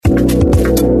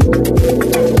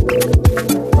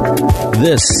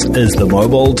This is the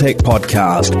Mobile Tech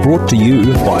Podcast, brought to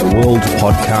you by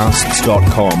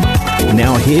worldpodcasts.com.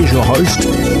 Now here's your host,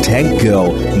 Tech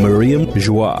Girl, Miriam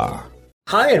Joire.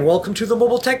 Hi, and welcome to the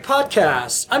Mobile Tech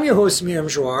Podcast. I'm your host, Miriam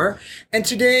Joire, and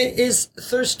today is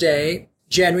Thursday,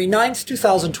 January 9th,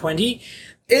 2020.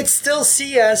 It's still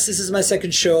CES. This is my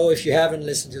second show. If you haven't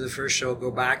listened to the first show,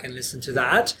 go back and listen to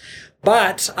that.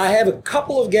 But I have a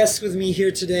couple of guests with me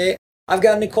here today. I've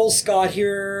got Nicole Scott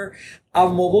here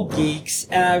of Mobile Geeks,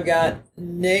 and I've got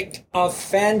Nick of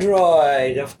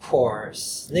Phandroid, of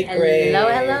course. Nick Ray.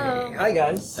 Hello. Hi,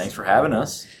 guys. Thanks for having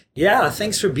us. Yeah,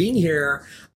 thanks for being here.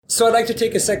 So I'd like to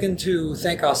take a second to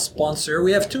thank our sponsor.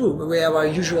 We have two. We have our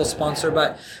usual sponsor,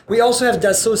 but we also have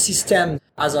Dassault Systèmes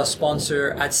as our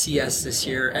sponsor at CES this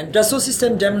year. And Dassault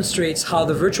Systèmes demonstrates how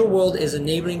the virtual world is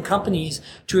enabling companies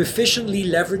to efficiently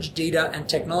leverage data and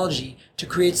technology to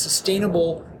create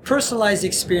sustainable, personalized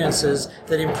experiences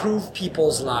that improve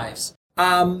people's lives.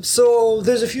 So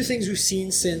there's a few things we've seen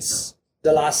since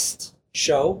the last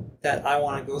show that I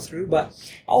want to go through, but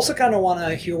I also kind of want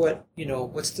to hear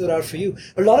what stood out for you.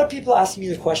 A lot of people ask me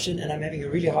the question, and I'm having a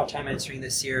really hard time answering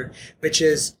this year, which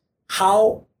is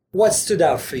what stood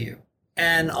out for you?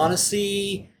 And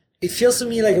honestly, it feels to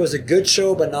me like it was a good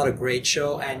show, but not a great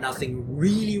show, and nothing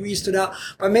really stood out.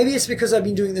 But maybe it's because I've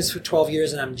been doing this for 12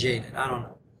 years and I'm jaded. I don't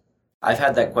know. I've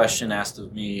had that question asked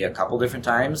of me a couple different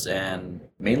times, and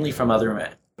mainly from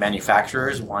other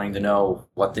manufacturers wanting to know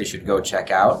what they should go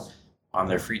check out on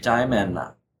their free time, and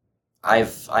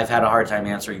I've had a hard time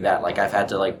answering that. Like, I've had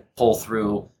to pull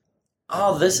through,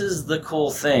 this is the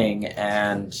cool thing,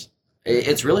 and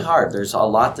it's really hard. There's a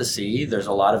lot to see. There's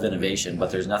a lot of innovation,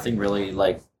 but there's nothing really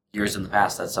like years in the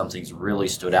past that something's really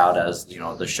stood out as, the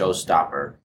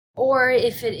showstopper. Or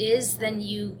if it is, then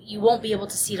you won't be able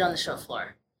to see it on the show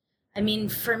floor. I mean,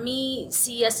 for me,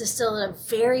 CES is still a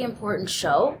very important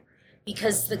show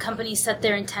because the company set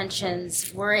their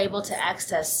intentions. We're able to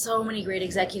access so many great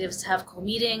executives to have cool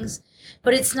meetings,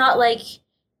 but it's not like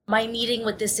my meeting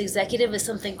with this executive is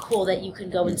something cool that you can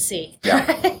go and see. Yeah.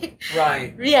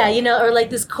 Right. Yeah, or like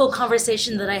this cool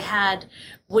conversation that I had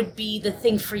would be the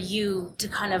thing for you to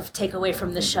kind of take away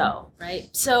from the show, right?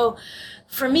 So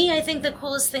for me, I think the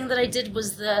coolest thing that I did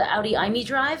was the Audi IME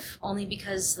Drive, only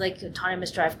because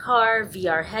autonomous drive car,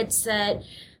 VR headset,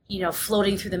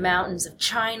 floating through the mountains of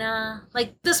China.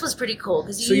 This was pretty cool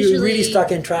because you're really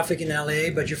stuck in traffic in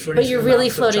LA, but you're floating. But you're really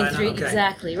floating through okay.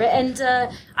 Exactly, right? And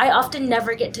I often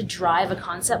never get to drive a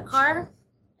concept car,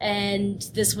 and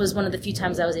this was one of the few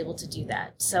times I was able to do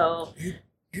that. So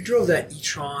you drove that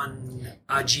e-tron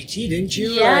GT, didn't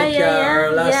you?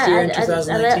 Last year in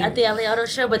 2019 at the LA Auto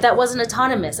Show, but that wasn't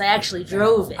autonomous. I actually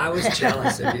drove it. I was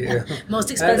jealous of you. Most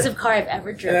expensive car I've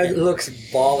ever driven. It looks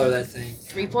baller, that thing.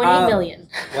 3.8 million.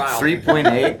 Wow.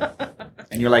 3.8,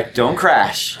 and you're like, don't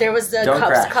crash. There was the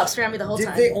cops around me the whole time.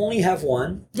 Did they only have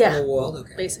one in the world?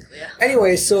 Okay. Basically, yeah.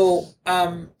 Anyway, so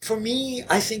for me,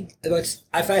 I think if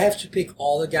I have to pick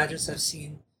all the gadgets I've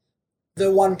seen, the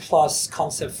OnePlus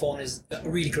Concept Phone is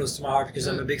really close to my heart because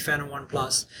I'm a big fan of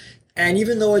OnePlus. And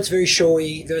even though it's very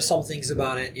showy, there are some things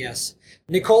about it, yes.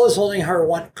 Nicole is holding her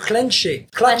clutching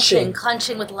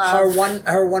with love. Her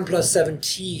OnePlus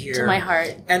 7T here. To my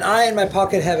heart. And I, in my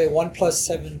pocket, have a OnePlus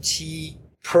 7T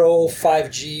Pro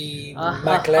 5G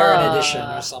McLaren edition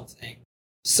or something.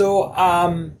 So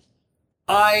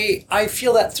I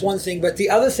feel that's one thing. But the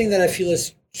other thing that I feel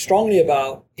as strongly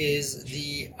about is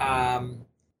the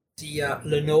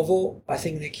Lenovo, I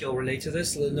think Nick, you'll relate to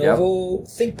this, Lenovo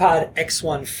ThinkPad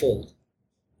X1 Fold.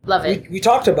 Love it. We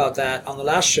talked about that on the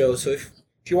last show, so if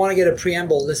you want to get a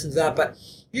preamble, listen to that. But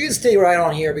you can stay right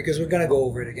on here because we're going to go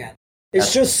over it again.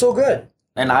 It's just so good.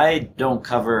 And I don't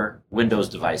cover Windows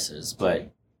devices,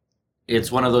 but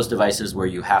it's one of those devices where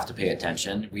you have to pay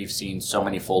attention. We've seen so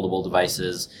many foldable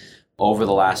devices over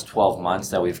the last 12 months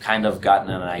that we've kind of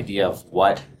gotten an idea of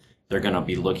what they're going to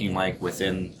be looking like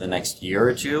within the next year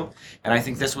or two. And I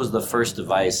think this was the first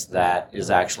device that is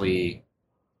actually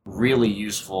really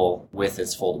useful with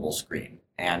its foldable screen.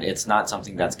 And it's not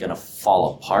something that's going to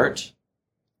fall apart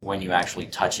when you actually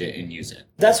touch it and use it.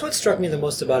 That's what struck me the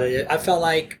most about it. I felt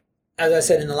like, as I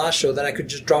said in the last show, that I could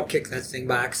just drop kick that thing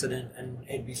by accident and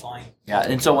it'd be fine. Yeah,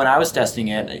 and so when I was testing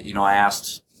it, I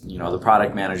asked the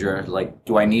product manager,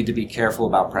 do I need to be careful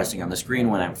about pressing on the screen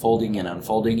when I'm folding and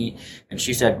unfolding it? And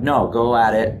she said, no, go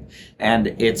at it.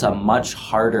 And it's a much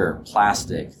harder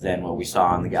plastic than what we saw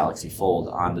on the Galaxy Fold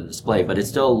on the display, but it's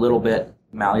still a little bit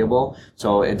malleable.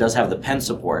 So it does have the pen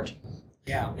support.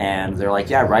 Yeah. And they're like,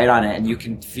 yeah, right on it. And you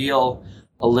can feel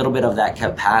a little bit of that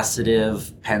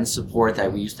capacitive pen support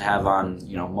that we used to have on,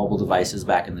 mobile devices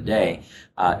back in the day.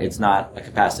 It's not a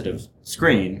capacitive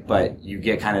screen, but you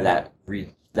get kind of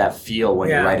that feel when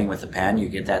you're writing with a pen. You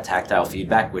get that tactile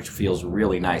feedback, which feels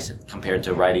really nice compared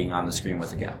to writing on the screen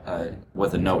with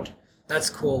a note. That's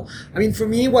cool. I mean, for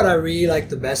me, what I really liked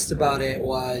the best about it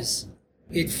was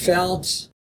it felt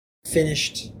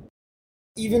finished.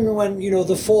 Even when,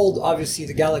 the Fold, obviously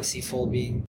the Galaxy Fold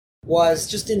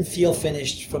just didn't feel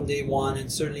finished from day one,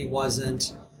 and certainly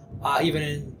wasn't.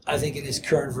 Even I think in its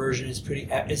current version,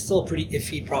 it's still a pretty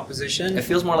iffy proposition. It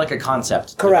feels more like a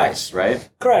concept device, right?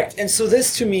 Correct. And so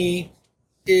this to me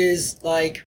is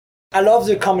like, I love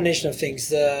the combination of things.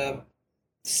 The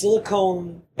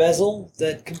silicone bezel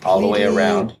that completely all the way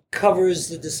around covers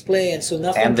the display, and so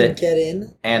nothing can get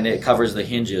in. And it covers the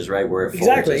hinges, right, where it folds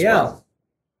exactly, as well.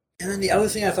 And then the other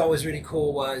thing I thought was really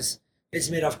cool was it's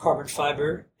made of carbon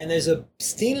fiber, and there's a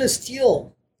stainless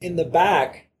steel in the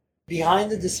back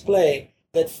behind the display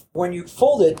that when you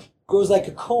fold it goes like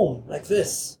a comb, like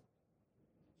this.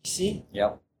 You see?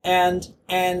 Yep. And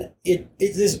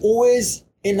there's always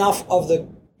enough of the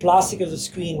plastic of the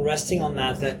screen resting on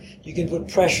that you can put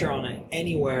pressure on it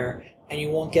anywhere, and you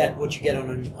won't get what you get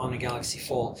on a Galaxy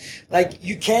Fold. Like,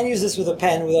 you can use this with a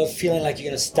pen without feeling like you're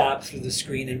going to stab through the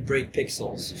screen and break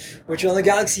pixels. Which on the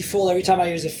Galaxy Fold, every time I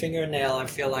use a fingernail, I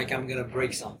feel like I'm going to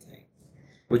break something.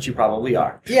 Which you probably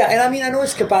are. Yeah, and I mean, I know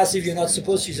it's capacitive, you're not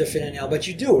supposed to use a fingernail, but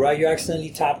you do, right? You accidentally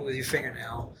tap it with your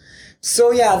fingernail.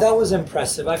 So yeah, that was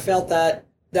impressive. I felt that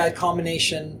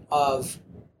combination of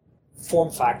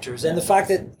form factors, and the fact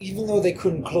that even though they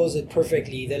couldn't close it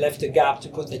perfectly, they left a gap to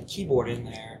put that keyboard in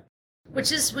there.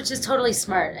 Which is totally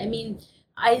smart. I mean,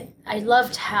 I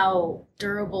loved how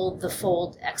durable the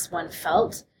Fold X1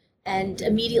 felt. And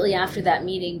immediately after that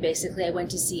meeting, basically, I went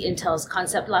to see Intel's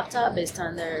concept laptop based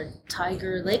on their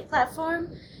Tiger Lake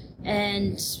platform.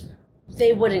 And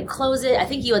they wouldn't close it. I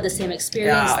think you had the same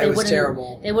experience. Yeah, it was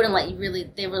terrible. They wouldn't let you really,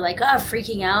 they were like,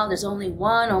 freaking out. There's only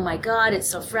one. Oh my God, it's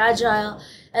so fragile.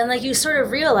 And like, you sort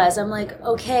of realize, I'm like,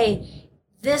 okay,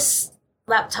 this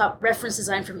laptop reference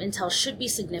design from Intel should be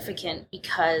significant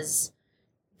because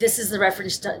this is the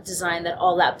reference design that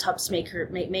all laptops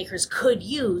makers could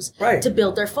use to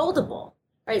build their foldable.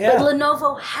 Right? Yeah. But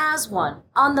Lenovo has one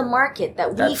on the market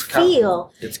that we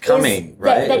feel it's coming,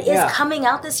 right? That is coming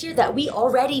out this year that we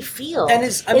already feel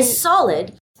is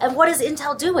solid. And what is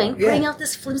Intel doing? Putting out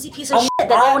this flimsy piece of shit that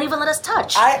they won't even let us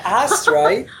touch. I asked,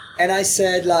 right? And I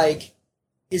said, like,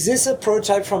 is this a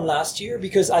prototype from last year?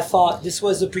 Because I thought this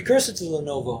was a precursor to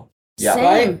Lenovo. Yeah. Same.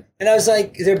 Right? And I was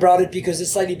like, they brought it because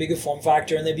it's slightly bigger form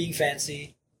factor and they're being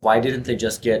fancy. Why didn't they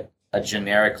just get a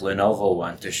generic Lenovo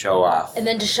one to show off? And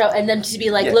then to be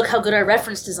like, look how good our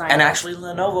reference design and is. Actually,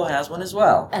 Lenovo has one as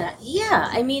well.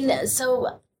 I mean,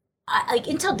 so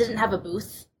Intel didn't have a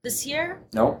booth this year.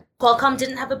 Nope. Qualcomm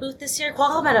didn't have a booth this year.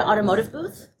 Qualcomm had an automotive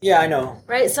booth. Yeah, I know.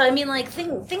 Right, so I mean, like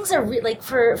things are like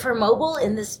for mobile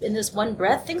in this one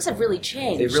breath, things have really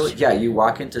changed. They really, you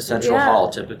walk into Central Hall,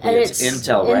 typically it's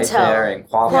Intel right there and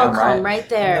Qualcomm right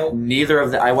there. Nope. Neither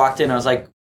of I walked in, I was like,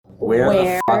 where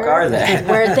the fuck are they?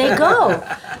 Where'd they go?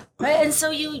 Right, and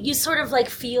so you sort of like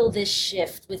feel this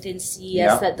shift within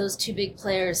CES that those two big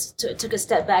players took a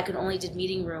step back and only did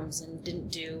meeting rooms and didn't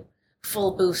do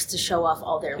full booths to show off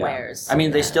all their wares. I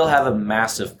mean, they still have a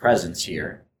massive presence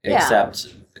here, except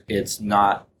it's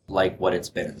not like what it's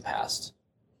been in the past.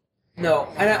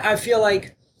 No, and I feel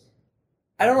like,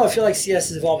 I don't know, I feel like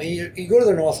CS is evolving. You go to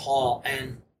the North Hall,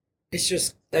 and it's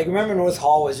just, like, remember North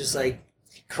Hall was just like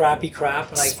crappy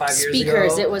crap like 5 years ago?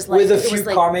 Speakers, it was like, with a few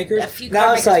car makers.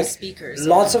 Now it's like speakers,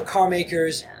 lots of car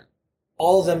makers,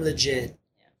 all of them legit,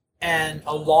 and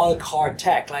a lot of car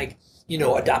tech, like, you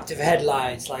know, adaptive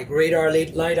headlights, like radar,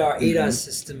 LiDAR, ADAS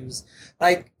systems.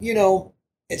 Like, you know,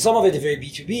 and some of it is very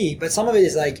B2B, but some of it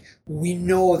is like, we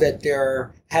know that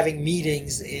they're having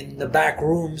meetings in the back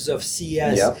rooms of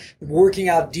CES, working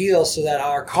out deals so that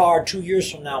our car 2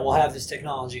 years from now will have this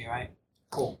technology, right?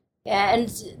 Cool. Yeah, and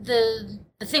the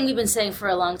thing we've been saying for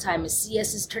a long time is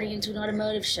CES is turning into an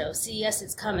automotive show. CES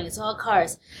is coming. It's all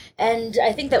cars. And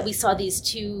I think that we saw these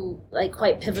two like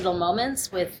quite pivotal moments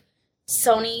with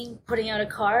Sony putting out a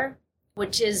car,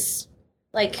 which is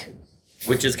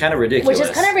kind of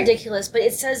ridiculous. But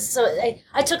it says, so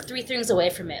I took three things away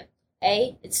from it.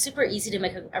 A, it's super easy to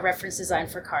make a reference design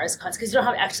for cars because you don't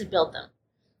have to actually build them,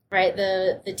 right?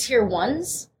 The tier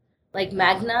ones, like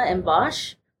Magna and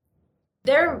Bosch,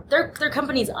 they're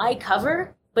companies I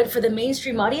cover, but for the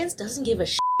mainstream audience, doesn't give a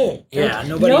shit. Yeah,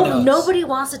 nobody knows. Nobody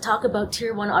wants to talk about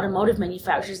tier one automotive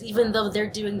manufacturers, even though they're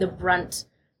doing the brunt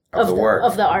of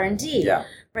the R&D. Yeah.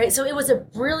 Right? So it was a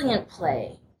brilliant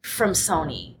play from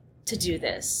Sony to do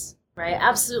this, right?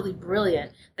 Absolutely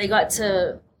brilliant. They got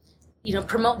to,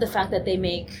 promote the fact that they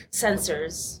make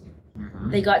sensors.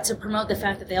 They got to promote the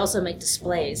fact that they also make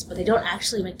displays, but they don't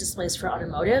actually make displays for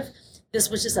automotive. This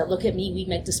was just a look at me, we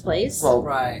make displays. Well,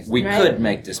 we could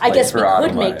make displays. I guess we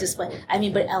automotive. could make display. I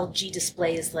mean, but LG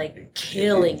display is like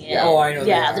killing it. Oh, I know.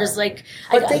 Yeah, there's like.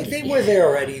 But they were there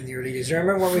already in the early days.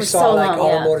 Remember when we saw so like long,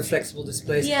 automotive flexible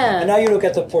displays? Yeah. And now you look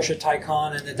at the Porsche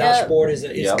Taycan, and the dashboard is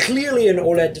clearly an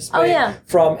OLED display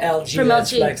from LG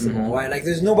that's flexible, right? Like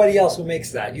there's nobody else who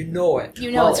makes that. You know it.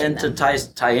 And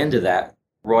to tie into that,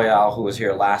 Royale, who was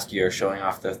here last year showing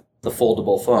off the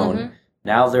foldable phone.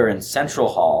 Now they're in Central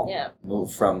Hall,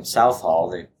 moved from South Hall,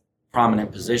 the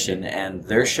prominent position, and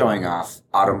they're showing off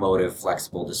automotive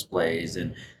flexible displays.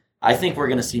 And I think we're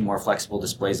going to see more flexible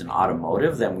displays in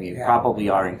automotive than we probably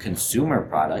are in consumer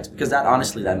products, because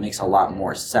that makes a lot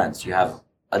more sense. You have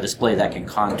a display that can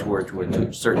contour to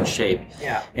a certain shape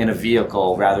in a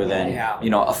vehicle rather than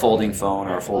a folding phone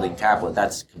or a folding tablet.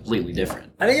 That's completely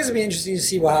different. I think it's going to be interesting to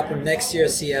see what happens next year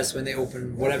at CES when they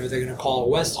open whatever they're going to call it,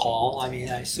 West Hall. I mean,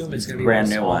 I assume it's going to be brand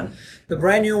West new Hall. one. The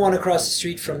brand new one across the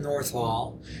street from North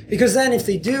Hall. Because then if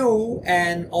they do,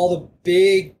 and all the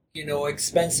big,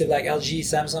 expensive like LG,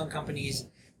 Samsung companies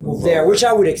move there, which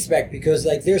I would expect because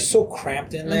like they're so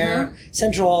cramped in there.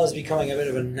 Central Hall is becoming a bit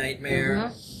of a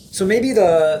nightmare. So maybe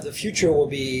the future will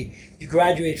be you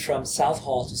graduate from South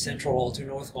Hall to Central Hall to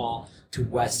North Hall to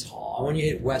West Hall. And when you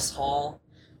hit West Hall,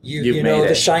 you know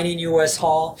the shiny new West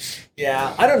Hall.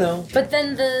 Yeah, I don't know. But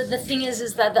then the thing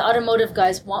is that the automotive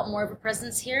guys want more of a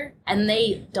presence here, and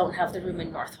they don't have the room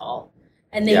in North Hall.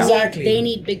 And they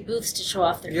need big booths to show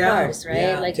off their cars, right?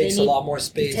 Yeah, like it takes a lot more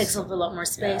space. It takes a lot more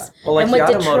space. Yeah. Well, like and the with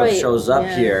automotive Detroit, shows up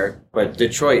here, but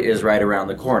Detroit is right around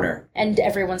the corner. And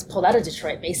everyone's pulled out of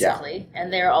Detroit, basically.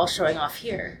 And they're all showing off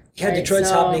here. Yeah, right? Detroit's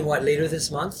happening, later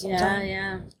this month? Sometime?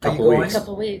 Yeah. Are you going?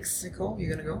 Couple weeks. Nicole, you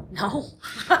gonna go? No.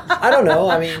 I don't know.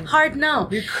 I mean, hard no.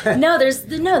 There's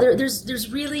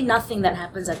really nothing that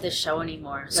happens at this show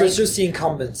anymore. So it's just the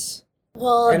incumbents.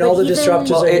 Well, and all the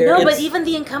disruptors are here. No, but even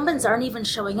the incumbents aren't even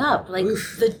showing up. Like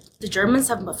the Germans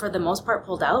have, for the most part,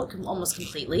 pulled out almost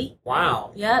completely.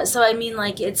 Wow. Yeah. So I mean,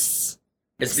 like it's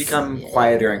become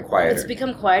quieter and quieter. It's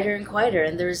become quieter and quieter,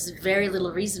 and there's very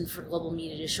little reason for global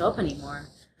media to show up anymore.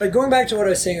 But going back to what I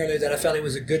was saying earlier, that I felt it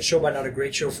was a good show, but not a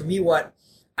great show. For me,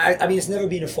 I mean, it's never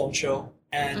been a phone show,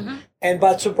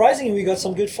 but surprisingly, we got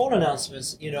some good phone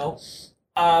announcements.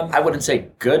 I wouldn't say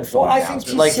good phone announcements. I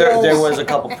think like there was a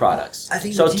couple products. I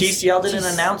think TCL didn't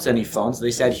announce any phones.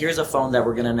 They said, "Here's a phone that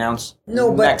we're going to announce."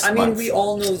 No, but next I mean, month. we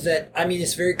all know that. I mean,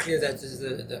 it's very clear that this is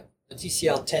the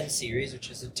TCL 10 series, which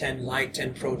is the 10 Lite,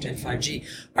 10 Pro, 10 5G,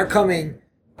 are going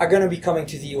to be coming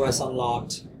to the US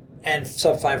unlocked and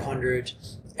sub 500,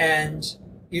 and.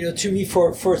 To me,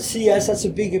 for CES, that's a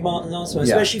big announcement,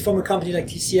 especially from a company like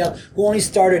TCL, who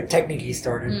technically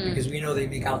started, because we know they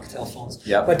make Alcatel phones,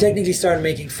 but technically started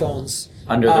making phones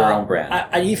under their own brand.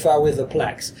 At IFA with the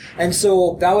Plex. And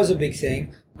so that was a big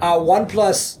thing.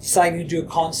 OnePlus deciding to do a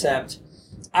concept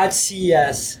at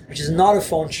CES, which is not a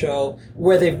phone show,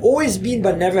 where they've always been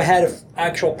but never had an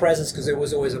actual presence because there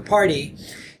was always a party,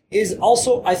 is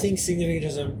also, I think, significant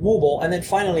as a mobile. And then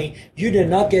finally, you did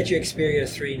not get your Xperia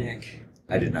 3, Nick.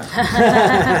 I did not.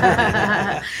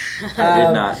 I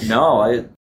did not. No,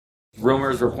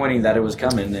 rumors were pointing that it was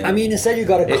coming. I mean, instead you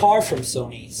got a car from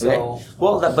Sony. So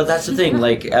but that's the thing.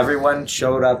 Like everyone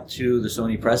showed up to the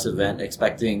Sony press event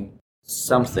expecting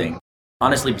something.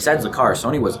 Honestly, besides the car,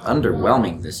 Sony was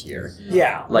underwhelming this year.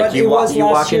 Yeah, like but you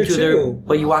walk into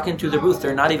their booth,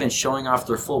 they're not even showing off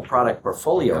their full product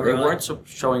portfolio. Oh, they really? weren't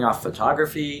showing off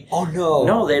photography. Oh no.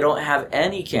 No, they don't have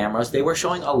any cameras. They were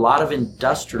showing a lot of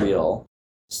industrial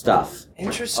stuff.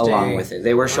 Interesting. Along with it,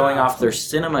 they were showing off their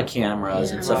cinema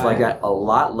cameras and stuff like that. A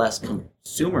lot less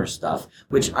consumer stuff,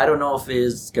 which I don't know if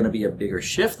is going to be a bigger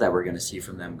shift that we're going to see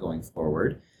from them going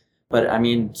forward. But I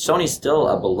mean, Sony's still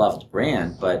a beloved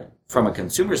brand, but from a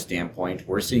consumer standpoint,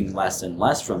 we're seeing less and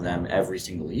less from them every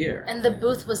single year. And the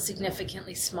booth was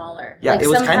significantly smaller. Yeah, it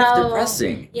was kind of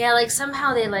depressing. Yeah, like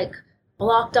somehow they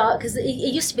blocked off, because it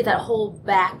used to be that whole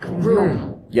back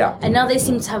room. Yeah. And now they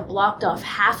seem to have blocked off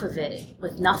half of it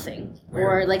with nothing.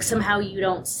 Or somehow you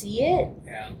don't see it.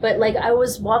 Yeah. But I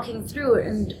was walking through it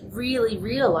and really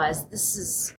realized this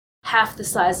is half the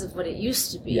size of what it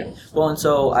used to be. Yeah. Well, and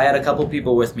so I had a couple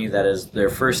people with me that is their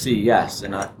first CES,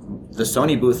 and the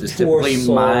Sony booth is typically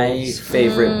my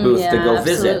favorite booth to go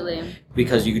visit,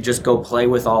 because you could just go play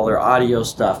with all their audio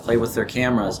stuff, play with their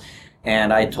cameras.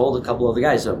 And I told a couple of the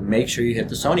guys, make sure you hit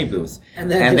the Sony booth. And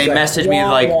they messaged me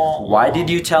why did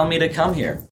you tell me to come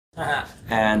here?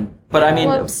 But I mean,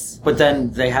 Whoops. but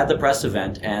then they had the press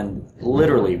event, and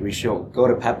literally we go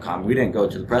to PepCon. We didn't go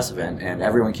to the press event, and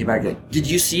everyone came back like, "Did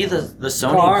you see the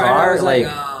Sony car?"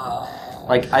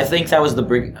 Like I think that was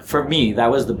for me.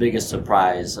 That was the biggest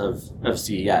surprise of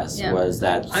CES was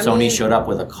that Sony showed up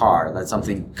with a car. That's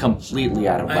something completely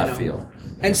out of left field.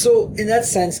 And so, in that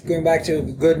sense, going back to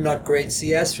good, not great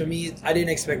CS, for me, I didn't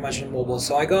expect much on mobile.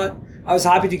 So I was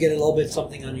happy to get a little bit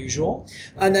something unusual.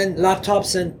 And then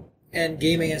laptops and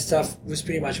gaming and stuff was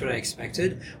pretty much what I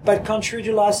expected. But contrary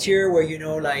to last year, where,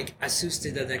 like, Asus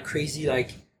did that crazy,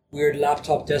 like, weird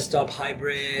laptop desktop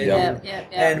hybrid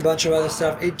and a bunch of other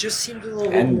stuff, it just seemed a little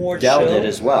bit more chill. And Dell did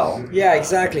as well. Yeah,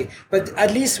 exactly. But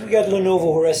at least we got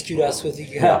Lenovo who rescued us with the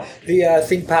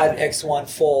ThinkPad X1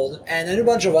 Fold and a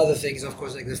bunch of other things, of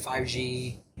course, like the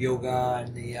 5G Yoga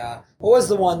and the what was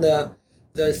the one, the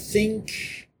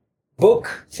ThinkBook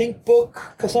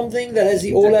or something that has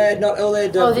the OLED, not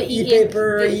OLED, the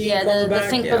e-paper, the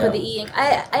ThinkBook or the e-ink.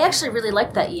 I actually really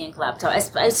liked that e-ink laptop. I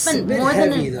spent more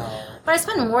But I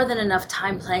spent more than enough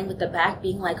time playing with the back,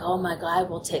 being like, oh my God,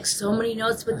 we'll take so many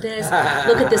notes with this.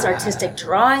 Look at this artistic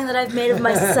drawing that I've made of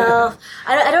myself.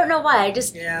 I don't know why.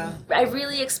 I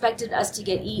really expected us to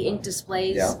get e-ink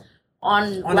displays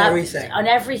on everything. On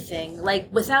everything,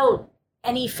 like without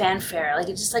any fanfare. Like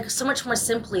it's just like so much more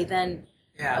simply than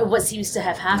what seems to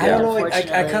have happened. I don't know. I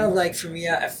kind of like, for me,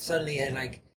 I suddenly had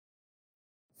like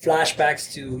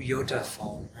flashbacks to Yota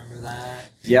phone. Remember that?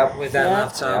 Yep. With that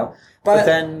laptop. Yep. But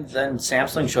then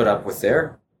Samsung showed up with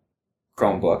their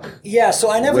Chromebook. Yeah,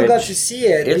 so I never got to see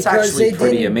it. It's actually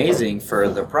pretty amazing for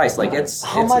the price. Like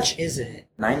how much is it?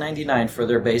 $9.99 for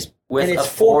their base with a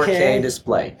 4K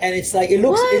display. And it's like it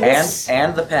looks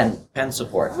and the pen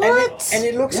support. And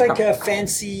it looks like a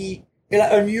fancy,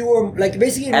 a newer, like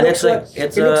basically it's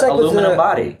an aluminum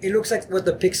body. It looks like what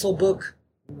the Pixel Book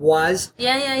was.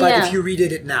 But if you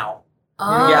redid it now.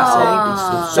 Oh.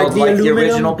 Yeah, so like the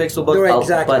original Pixel Book,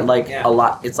 exactly. but like a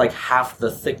lot. It's like half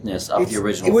the thickness of the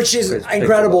original, which is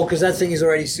incredible because that thing is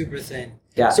already super thin.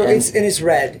 Yeah, so it's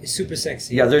red. It's super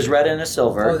sexy. Yeah, there's red and a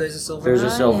silver. Oh, there's a silver. There's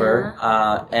a silver,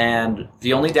 and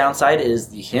the only downside is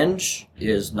the hinge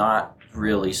is not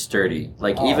really sturdy.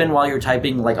 Like even while you're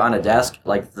typing like on a desk,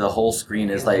 like the whole screen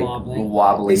is like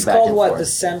wobbling it's back called and what? forth. The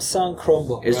Samsung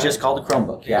Chromebook. It's just called a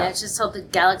Chromebook. Yeah, it's just called the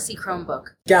Galaxy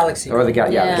Chromebook. Galaxy. Or the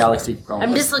Galaxy Chromebook.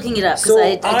 I'm just looking it up because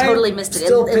I totally missed it.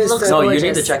 It looks gorgeous. No, you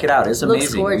need to check it out. It's amazing.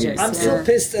 Looks gorgeous. I'm still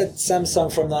pissed at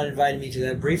Samsung for not inviting me to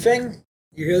that briefing.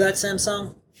 You hear that,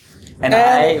 Samsung?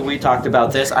 And we talked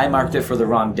about this. I marked it for the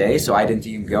wrong day, so I didn't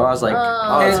even go. I was like,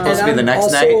 it's supposed to be the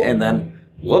next night, and then,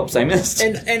 whoops, I missed.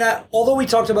 And although we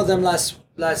talked about them last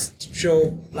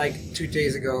show, like 2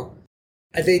 days ago,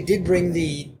 they did bring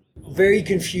the very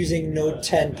confusing Note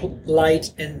 10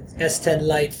 Lite and S10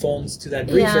 Lite phones to that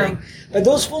briefing. But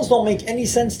those phones don't make any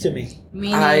sense to me.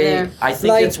 Me neither. I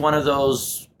think it's one of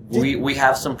those... We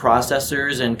have some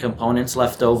processors and components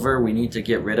left over. We need to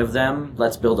get rid of them.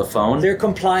 Let's build a phone. They're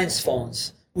compliance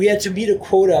phones. We had to meet a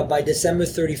quota by December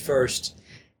 31st.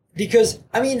 Because,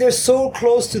 they're so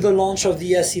close to the launch of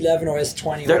the S11 or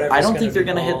S20. I don't think they're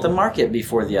going to hit the market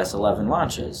before the S11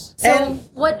 launches. So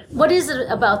what is it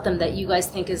about them that you guys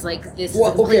think is like this is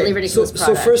a completely ridiculous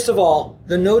product? So first of all,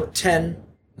 the Note 10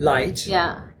 Lite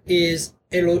is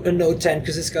a Note 10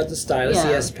 because it's got the stylus,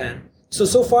 the S Pen.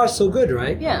 So far, so good,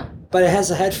 right? Yeah. But it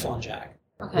has a headphone jack,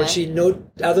 which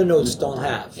other Notes don't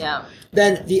have. Yeah.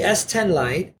 Then the S10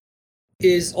 Lite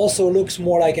also looks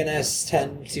more like an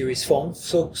S10 series phone.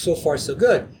 So far, so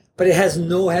good. But it has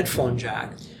no headphone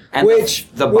jack. And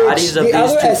the bodies of these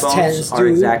two phones are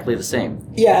exactly the same.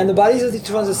 Yeah, and the bodies of the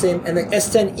two phones are the same. And the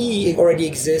S10e already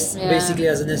exists basically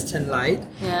as an S10 Lite.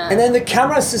 Yeah. And then the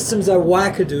camera systems are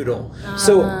wackadoodle.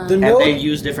 So the Note... And they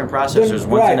use different processors.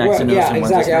 One's an Exynos and one's a Snapdragon.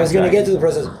 Exactly. I was going to get to the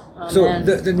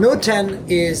processor. The Note 10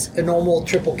 is a normal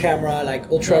triple camera,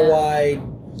 like ultra-wide,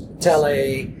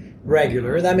 tele,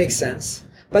 regular. That makes sense.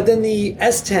 But then the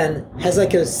S10 has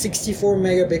like a 64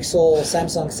 megapixel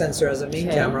Samsung sensor as a main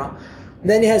camera.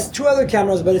 Then it has two other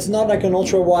cameras, but it's not like an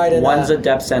ultra-wide. One's a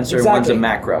depth sensor, one's a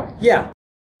macro. Yeah.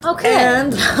 Okay.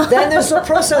 And then there's the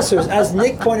processors, as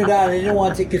Nick pointed out. I didn't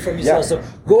want to take it from yourself, so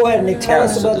go ahead, Nick. Tell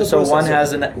us about the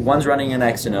processor. So one's running an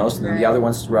Exynos, and then the other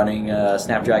one's running a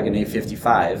Snapdragon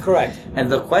 855. Correct.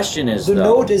 And the question is, the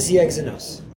Note is the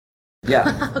Exynos.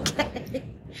 Yeah. Okay.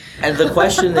 And the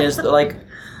question is, like,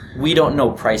 we don't know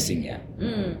pricing yet.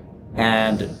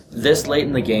 And this late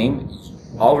in the game,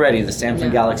 already the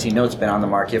Samsung Galaxy Note's been on the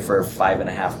market for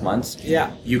 5.5 months.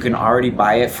 Yeah. You can already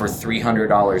buy it for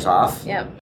 $300 off. Yeah.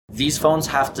 these phones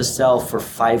have to sell for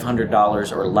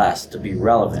 $500 or less to be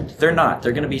relevant. They're not.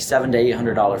 They're going to be $700 to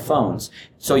 $800 phones.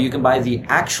 So you can buy the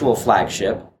actual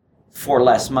flagship for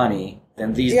less money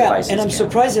than these devices. And I'm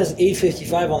surprised there's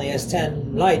 855 on the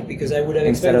S10 Lite because I would have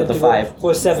expected it to go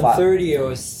for 730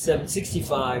 or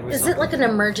 765 or Is something. it like an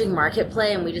emerging market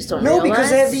play and we just don't realize? No, because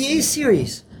they have the A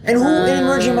series. And who in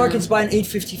emerging markets buy an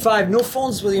 855? No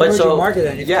phones with the emerging market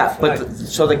at 855. Yeah, but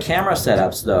so the camera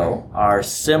setups, though, are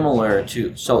similar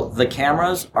to... So the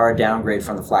cameras are a downgrade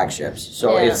from the flagships.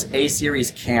 So it's A-series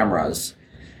cameras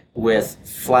with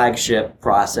flagship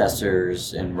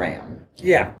processors and RAM.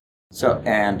 Yeah. So,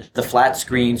 and the flat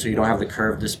screen, so you don't have the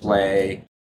curved display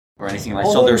or anything like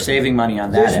that. So they're saving money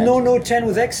on that There's end. no Note 10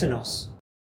 with Exynos.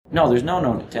 No, there's no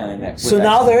Note 10 in Exynos. So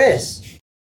now there is.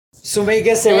 So I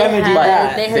guess they remedied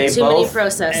that. They had too many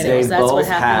processors. That's what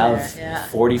happened They both there. have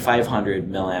 4,500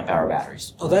 milliamp hour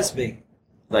batteries. Oh, that's big.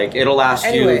 Like, it'll last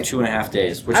you 2.5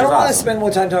 days, which is awesome. I don't want to spend more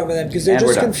time talking about them because they're And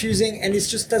just confusing and it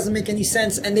just doesn't make any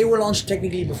sense. And they were launched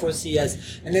technically before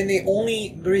CES. And then the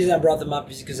reason I brought them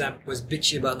up is because I was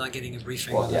bitchy about not getting a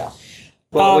briefing on them.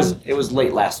 Well, it was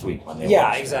late last week when they launched.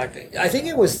 Yeah, exactly. I think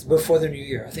it was before the New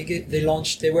Year. I think they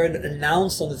were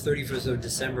announced on the 31st of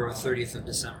December or 30th of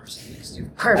December.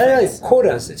 Perfect. I don't know, it's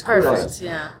quotas. It's Perfect, quotas.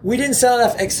 yeah. We didn't sell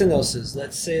enough Exynoses.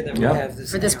 Let's say that we have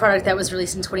this. For this product that was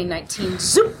released in 2019.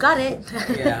 Zoop, got it.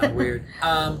 Yeah, weird.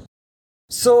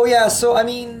 So I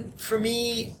mean, for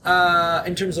me,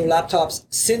 in terms of laptops,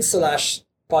 since the last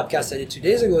podcast I did 2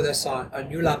 days ago, I saw a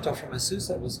new laptop from Asus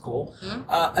that was cool.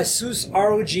 Asus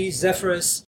ROG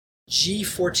Zephyrus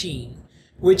G14,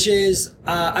 which is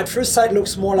at first sight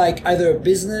looks more like either a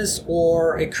business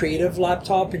or a creative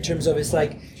laptop in terms of its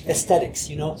like aesthetics,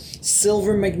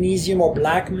 silver magnesium or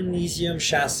black magnesium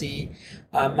chassis,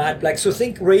 matte black. So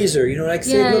think Razer, it looks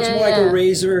more like a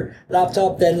Razer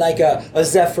laptop than like a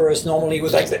Zephyrus normally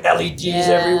with like the LEDs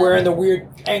everywhere and the weird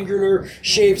angular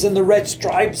shapes and the red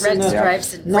stripes. And not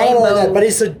rainbow. all of that, but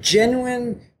it's a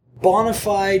genuine bona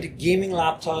fide gaming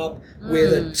laptop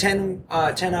with a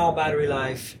 10-hour battery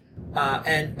life.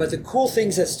 But the cool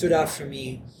things that stood out for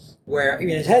me were,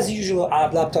 it has the usual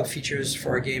laptop features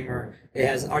for a gamer. It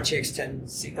has an RTX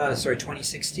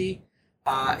 2060.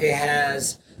 It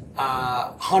has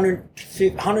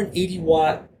 180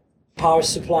 watt power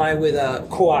supply with a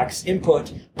coax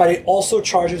input, but it also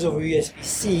charges over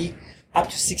USB-C up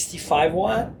to 65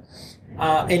 watt.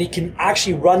 And it can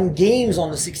actually run games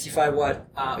on the 65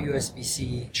 watt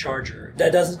USB-C charger.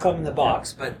 That doesn't come in the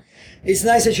box, but it's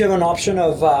nice that you have an option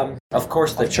of. Of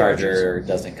course, the charger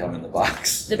doesn't come in the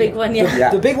box. The big one, yeah.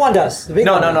 The big one does. The big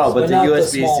one does, but the not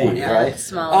USB-C, the small one, right?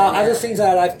 Small one, Other things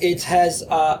that I like, it has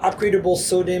upgradable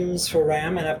SODIMMs for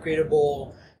RAM and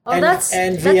upgradable. That's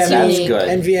NVMe, unique.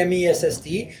 Good. NVMe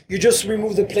SSD. You just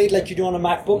remove the plate like you do on a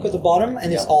MacBook at the bottom,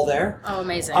 and it's all there. Oh,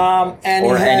 amazing. And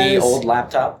Or it has, any old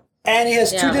laptop. And it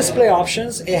has two Yeah. display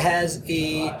options. It has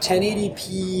a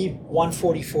 1080p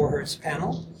 144 hertz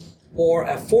panel or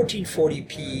a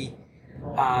 1440p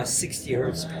 60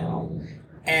 hertz panel.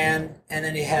 And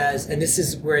then it has, and this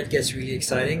is where it gets really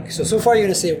exciting. So far you're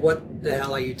going to say, what the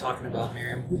hell are you talking about,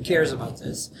 Miriam? Who cares about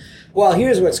this? Well,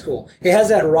 here's what's cool. It has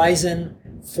that Ryzen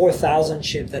 4000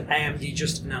 chip that AMD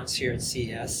just announced here at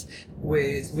CES,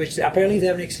 with which apparently they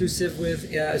have an exclusive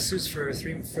with Asus for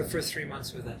 3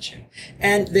 months with that chip.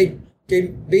 And they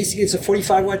basically, it's a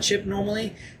 45 watt chip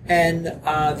normally, and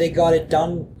they got it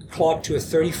down clocked to a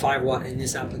 35 watt in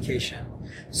this application.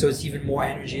 So it's even more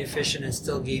energy efficient and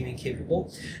still gaming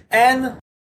capable. And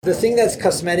the thing that's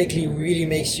cosmetically really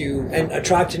makes you, and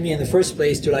attracted me in the first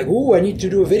place to like, ooh, I need to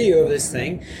do a video of this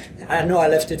thing. I know I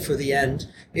left it for the end,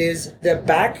 is the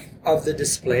back of the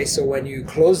display. So when you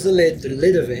close the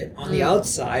lid of it on the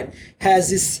outside has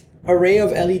this array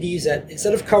of LEDs that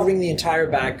instead of covering the entire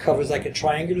back, covers like a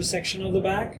triangular section of the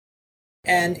back.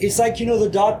 And it's like, the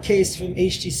dot case from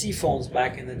HTC phones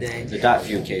back in the day. The dot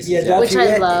view cases. Yeah, dot Which view.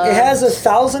 I love. It has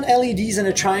 1,000 LEDs in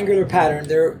a triangular pattern.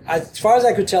 They're, as far as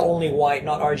I could tell, only white,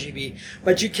 not RGB.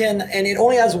 But and it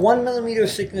only has 1 millimeter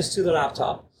thickness to the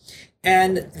laptop.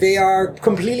 And they are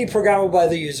completely programmable by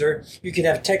the user. You can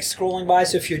have text scrolling by.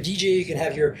 So if you're DJ, you can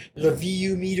have your little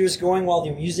VU meters going while the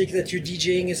music that you're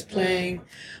DJing is playing.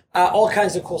 All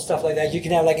kinds of cool stuff like that. You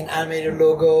can have like an animated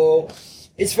logo.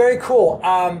 It's very cool.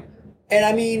 And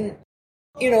I mean,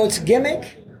 it's a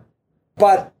gimmick,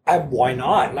 but why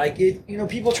not? Like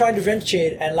people try to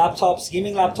differentiate, and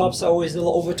gaming laptops are always a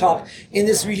little over top in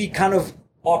this really kind of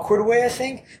awkward way, I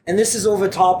think. And this is over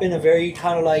top in a very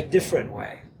kind of like different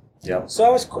way. Yep.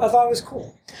 So I thought it was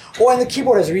cool. Oh, and the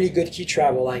keyboard has really good key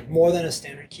travel, like more than a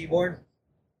standard keyboard.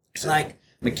 It's like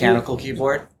mechanical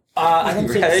keyboard. I don't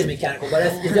think it's mechanical, but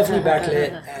it's definitely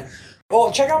backlit.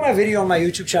 And check out my video on my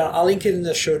YouTube channel. I'll link it in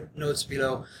the show notes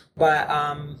below. But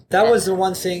that was the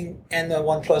one thing, and the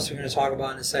OnePlus we're going to talk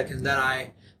about in a second, that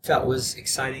I felt was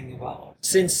exciting about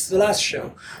since the last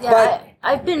show. Yeah, but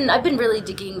I've been really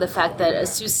digging the fact that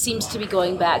Asus seems to be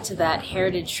going back to that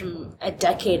heritage from a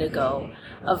decade ago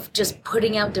of just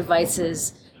putting out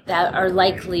devices that are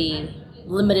likely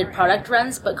limited product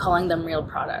runs, but calling them real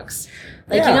products.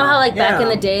 Like, you know how back in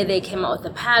the day they came out with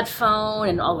the pad phone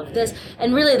and all of this,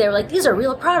 and really they were like, these are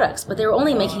real products, but they were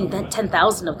only making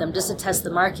 10,000 of them just to test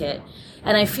the market.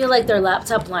 And I feel like their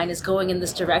laptop line is going in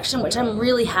this direction, which I'm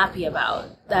really happy about.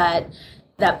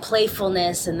 That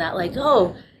playfulness and that like,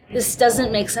 oh, this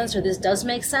doesn't make sense or this does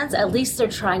make sense. At least they're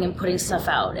trying and putting stuff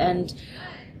out. And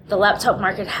the laptop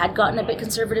market had gotten a bit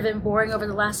conservative and boring over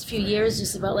the last few years,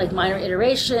 just about like minor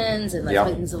iterations and like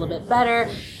making things a little bit better.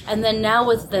 And then now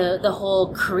with the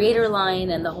whole creator line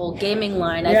and the whole gaming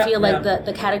line, I feel like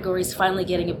the category is finally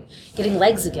getting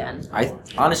legs again. I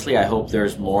hope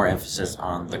there's more emphasis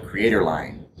on the creator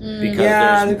line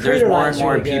because there's more and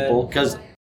more people. Because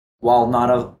while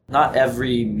not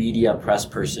every media press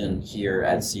person here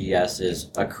at CES is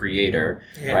a creator,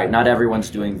 right? Not everyone's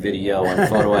doing video and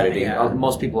photo editing.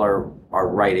 Most people are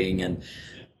writing,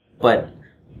 but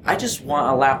I just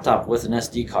want a laptop with an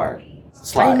SD card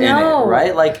slot in it,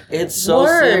 right? Like, it's so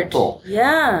simple.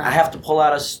 Yeah. I have to pull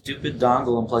out a stupid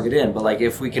dongle and plug it in, but like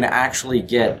if we can actually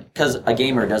because a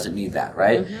gamer doesn't need that,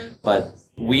 right? Mm-hmm. But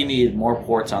we need more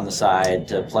ports on the side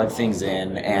to plug things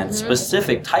in and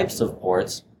specific types of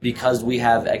ports, because we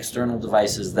have external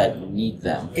devices that need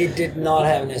them. It did not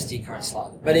have an SD card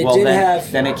slot, but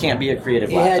then it can't be a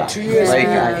creative laptop. It had two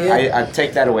USB. I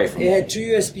take that away from you. It had two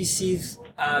USB-Cs.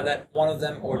 That one of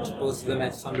them or both of them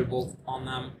had Thunderbolt on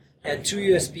them. It had two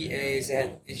USB-As. It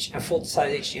had a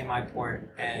full-size HDMI port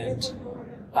and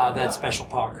that special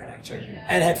power connector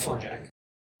and headphone jack.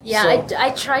 Yeah, so,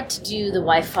 I tried to do the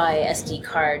Wi-Fi SD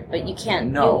card, but you can't.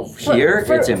 No,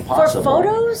 it's impossible. For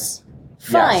photos?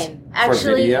 Fine. Yes.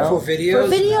 Actually, for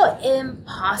video,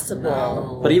 impossible.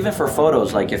 No. But even for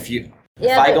photos, like if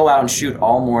I go out and shoot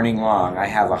all morning long, I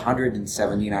have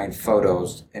 179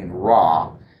 photos in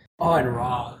RAW. Oh, in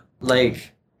RAW.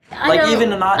 Even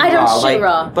not in I don't RAW. shoot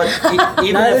RAW. But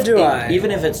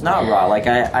even if it's not RAW, like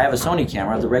I have a Sony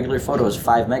camera, the regular photo is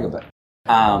 5 megabit.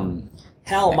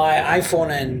 Hell, my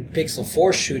iPhone and Pixel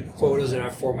 4 shoot photos that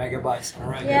are 4 megabytes.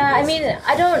 Yeah, I mean,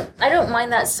 I don't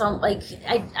mind that so. Like,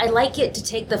 I like it to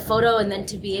take the photo and then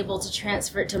to be able to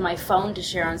transfer it to my phone to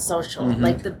share on social,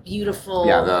 like the beautiful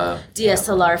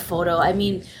DSLR photo. I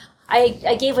mean,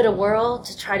 I gave it a whirl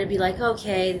to try to be like,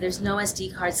 okay, there's no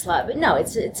SD card slot, but no,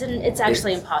 it's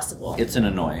actually impossible. It's an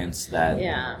annoyance that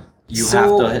you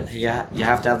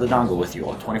have to have the dongle with you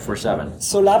 24/7.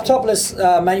 So laptopless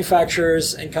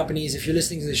manufacturers and companies, if you're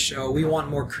listening to this show, we want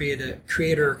more creative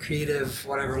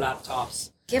whatever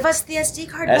laptops. Give us the SD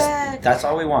card back. That's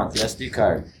all we want, the SD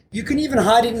card. You can even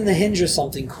hide it in the hinge or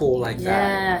something cool like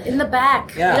that. Yeah, in the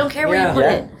back. We don't care where you put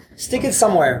it. Stick it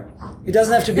somewhere. It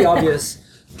doesn't have to be obvious.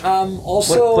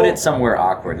 Also, put it somewhere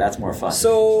awkward. That's more fun.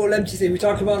 So let me think. We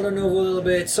talked about Lenovo a little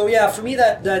bit. So yeah, for me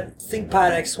that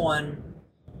ThinkPad X1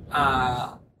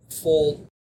 full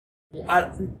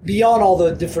beyond all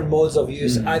the different modes of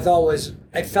use, I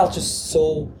felt just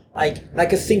so like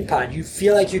a ThinkPad. You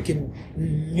feel like you're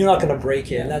not gonna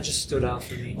break it, and that just stood out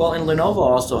for me. Well, and Lenovo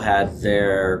also had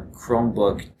their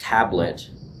Chromebook tablet,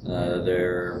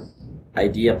 their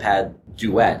IdeaPad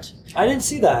Duet. I didn't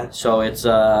see that. So it's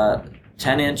a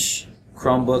 10-inch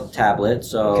Chromebook tablet.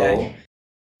 So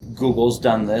Google's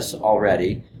done this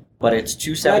already, but it's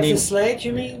 $270. Like the Slate,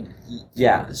 you mean?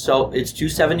 Yeah. So it's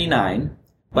 $279,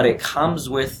 but it comes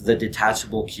with the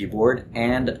detachable keyboard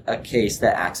and a case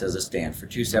that acts as a stand for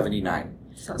 $279.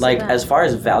 As far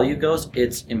as value goes,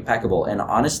 it's impeccable, and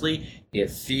honestly, it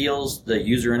feels, the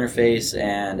user interface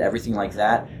and everything like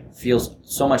that feels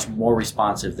so much more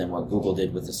responsive than what Google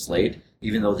did with the Slate,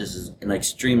 even though this is an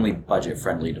extremely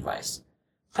budget-friendly device.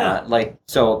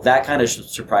 So that kind of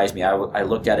surprised me. I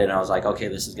looked at it and I was like, okay,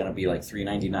 this is going to be like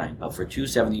 $399, but for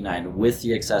 $279 with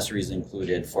the accessories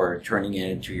included for turning it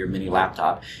into your mini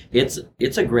laptop, it's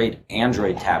a great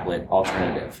Android tablet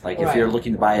alternative. If you're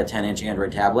looking to buy a 10-inch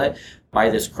Android tablet, buy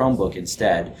this Chromebook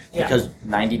instead, because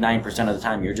 99% of the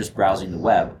time you're just browsing the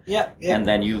web. And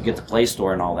then you get the Play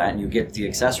Store and all that, and you get the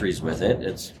accessories with it.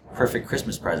 It's perfect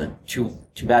Christmas present. Too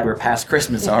bad we're past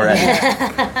Christmas already.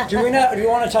 Do you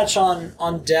want to touch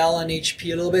on Dell and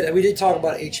HP a little bit? We did talk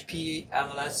about HP on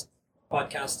the last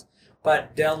podcast,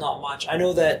 but Dell not much. I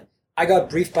know that I got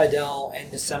briefed by Dell in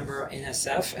December in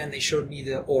SF, and they showed me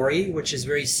the Ori, which is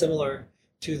very similar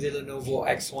to the Lenovo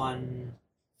X1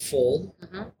 Fold.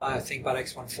 ThinkPad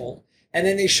X1 Fold. And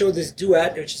then they showed this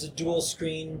Duet, which is a dual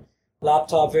screen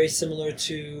laptop, very similar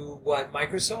to what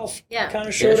Microsoft kind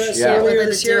of showed us earlier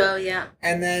this year. Duo, yeah.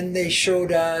 And then they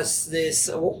showed us this,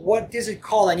 what is it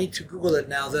called? I need to Google it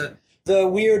now. The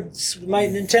weird, my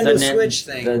Nintendo Switch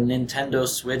thing. The Nintendo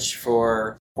Switch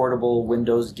for portable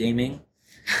Windows gaming.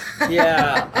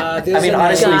 Yeah. I mean,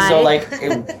 honestly, so like,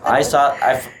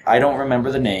 I don't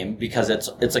remember the name because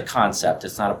it's a concept.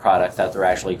 It's not a product that they're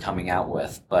actually coming out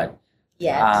with, but.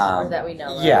 Or that we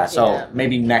know of. Yeah, so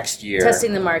maybe next year.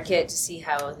 Testing the market to see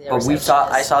how the But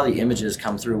I saw the images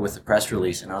come through with the press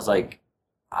release, and I was like,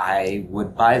 I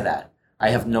would buy that. I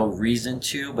have no reason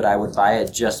to, but I would buy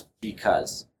it just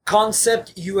because.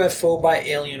 Concept UFO by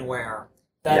Alienware.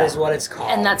 That is what it's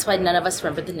called. And that's why none of us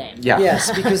remembered the name. Yeah.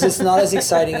 Yes, because it's not as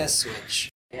exciting as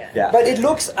Switch. Yeah. But it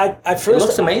looks, at first... It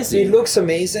looks amazing. It looks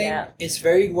amazing. Yeah. It's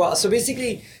very well... So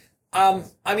basically,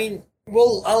 I mean...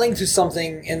 I'll link to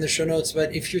something in the show notes,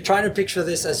 but if you're trying to picture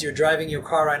this as you're driving your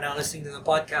car right now, listening to the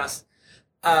podcast,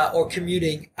 or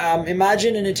commuting,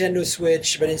 imagine a Nintendo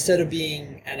Switch, but instead of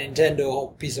being a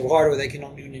Nintendo piece of hardware that can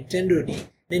only do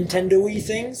Nintendo-y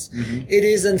things, it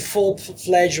is a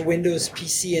full-fledged Windows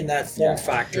PC in that form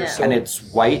factor. Yeah. So and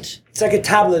it's white. It's like a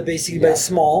tablet, basically, but it's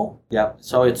small. Yep.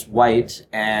 So it's white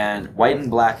and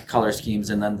black color schemes,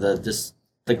 and then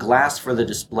the glass for the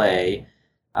display...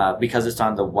 because it's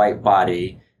on the white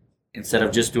body, instead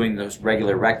of just doing those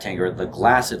regular rectangle, the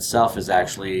glass itself is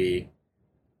actually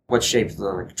what shape?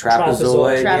 Like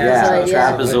trapezoid.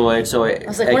 Trapezoid. So it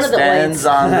extends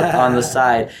on the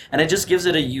side, and it just gives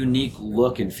it a unique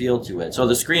look and feel to it. So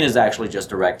the screen is actually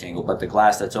just a rectangle, but the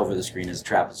glass that's over the screen is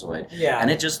trapezoid. Yeah, and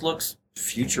it just looks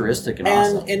futuristic and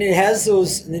awesome. And it has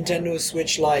those Nintendo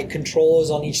Switch-like controllers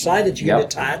on each side that you can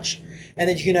attach. And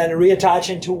then you can reattach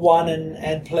into one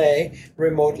and play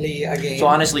remotely again. So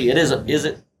honestly, is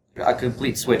it a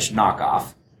complete Switch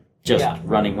knockoff, just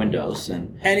running Windows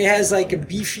and it has like a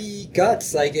beefy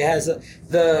guts. Like it has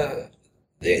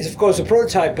it's of course a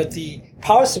prototype, but the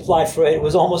power supply for it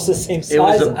was almost the same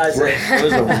size as it.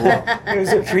 It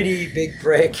was a pretty big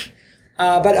brick.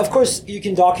 But of course, you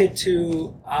can dock it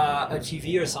to a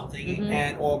TV or something,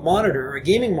 or monitor, or a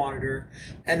gaming monitor,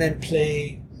 and then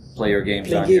play your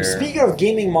games on your... Speaking of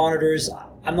gaming monitors,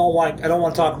 I don't want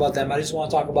to talk about them. I just want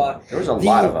to talk about... There was a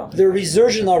lot of them. The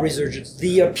resurgence,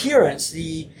 the appearance,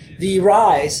 the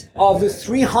rise of the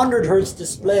 300 hertz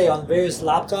display on various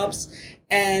laptops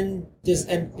and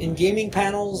in gaming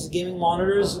panels, gaming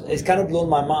monitors, it's kind of blown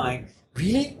my mind.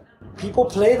 Really? People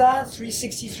play that?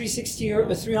 360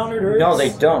 or 300 hertz? No, they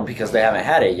don't because they haven't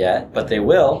had it yet, but they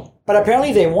will. But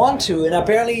apparently they want to, and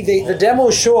apparently the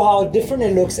demos show how different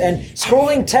it looks, and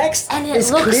scrolling text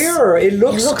is clearer. It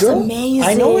looks good. Amazing.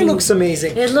 I know it looks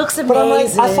amazing. It looks amazing. But I'm like,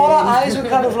 I thought our eyes were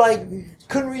kind of like,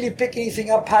 couldn't really pick anything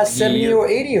up past 70 or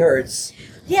 80 hertz.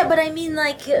 Yeah, but I mean,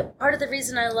 like, part of the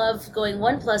reason I love going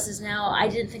OnePlus is now I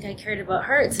didn't think I cared about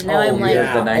hertz, and now I'm like,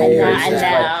 the 90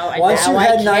 hertz. Once you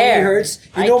had 90 hertz,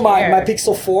 you know my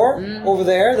Pixel 4 over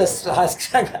there, that's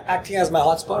acting as my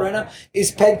hotspot right now,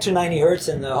 is pegged to 90 hertz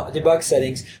in the debug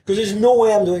settings, because there's no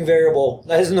way I'm doing variable.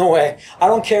 There's no way. I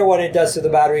don't care what it does to the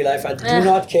battery life. I do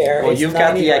not care. Well, you've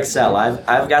got the XL.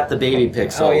 I've got the baby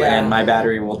Pixel, and my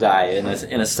battery will die in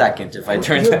a second if I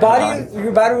turn that on.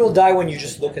 Your battery will die when you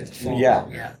just look at the phone. Yeah.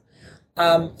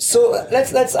 So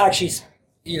let's actually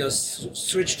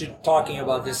switch to talking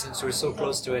about this since we're so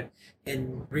close to it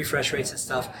in refresh rates and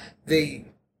stuff. The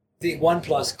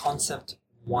OnePlus Concept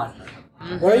One.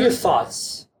 What are your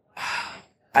thoughts?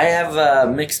 I have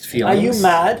mixed feelings. Are you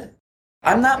mad?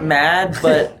 I'm not mad,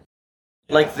 but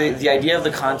like the idea of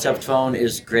the concept phone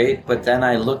is great. But then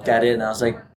I looked at it and I was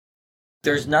like,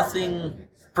 there's nothing.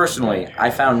 Personally,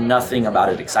 I found nothing about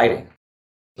it exciting.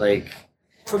 Like.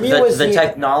 For me, the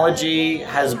technology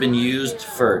has been used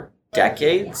for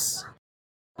decades.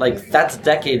 Like, that's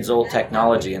decades old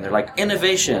technology, and they're like,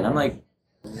 innovation. I'm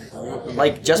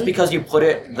like, just because you put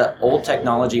the old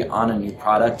technology on a new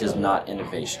product is not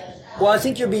innovation. Well, I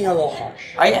think you're being a little harsh.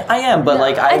 I am, but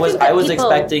I was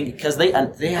expecting, because they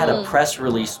had a press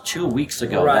release 2 weeks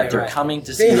ago that they're coming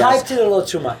to CES. They hyped it a little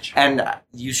too much. And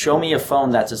you show me a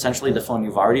phone that's essentially the phone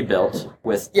you've already built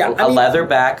with a leather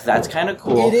back. That's kind of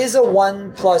cool. It is a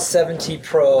OnePlus 7T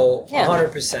Pro,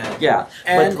 100%. Yeah,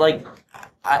 but like,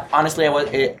 honestly,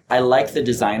 I like the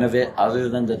design of it. Other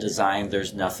than the design,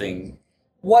 there's nothing.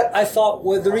 What I thought,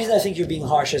 the reason I think you're being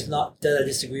harsh is not that I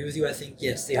disagree with you. I think,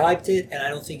 yes, they hyped it, and I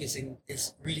don't think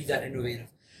it's really that innovative.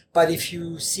 But if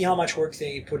you see how much work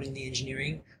they put in the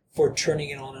engineering for turning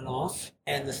it on and off,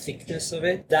 and the thickness of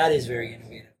it, that is very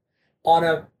innovative. On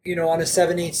a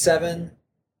 787,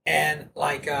 and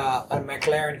like a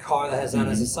McLaren car that has that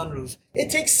as a sunroof, it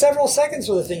takes several seconds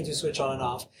for the thing to switch on and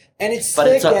off, and it's But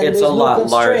thick and it's there's a no lot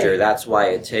constraint. larger. That's why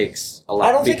it takes a lot.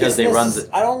 I don't think because it's they run the.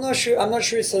 I'm not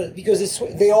sure it's because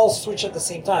they all switch at the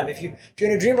same time. If you're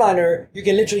in a Dreamliner, you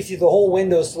can literally see the whole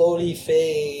window slowly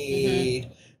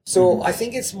fade. So I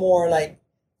think it's more like,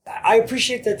 I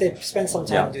appreciate that they spend some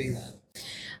time doing that.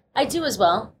 I do as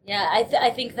well. Yeah, I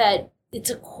think that it's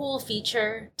a cool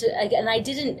feature and I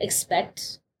didn't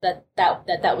expect that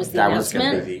was the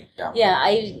announcement. Was be,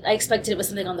 I expected it was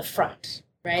something on the front,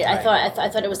 right? Right. I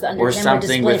thought it was the under or camera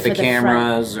something display with the for the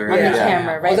cameras front, or on the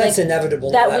camera, right? Well, that's Like, inevitable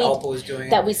that that we- Oppo is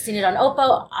doing. that we've seen it on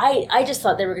Oppo. I just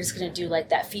thought they were just going to do like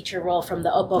that feature roll from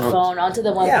the Oppo phone onto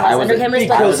the OnePlus I was under camera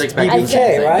display. I was expecting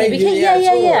BBK, right? BBK,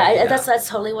 totally. That's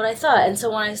totally what I thought. And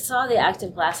so when I saw the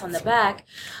active glass on the back,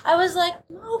 I was like,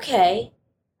 okay,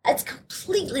 it's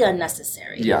completely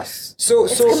unnecessary. Yes. So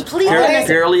It's completely unnecessary,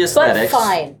 purely but aesthetics.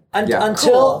 fine. Until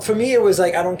Cool. for me it was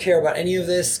like, I don't care about any of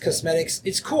this cosmetics.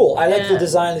 It's cool. I like the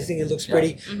design. I think it looks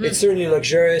pretty. It's certainly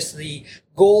luxurious. The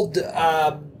gold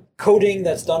coating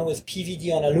that's done with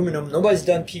PVD on aluminum. Nobody's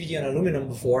done PVD on aluminum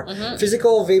before.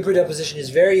 Physical vapor deposition is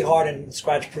very hard and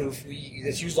scratch proof.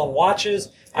 It's used on watches.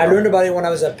 I learned about it when I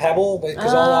was at Pebble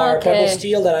because all our Pebble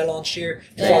steel that I launched here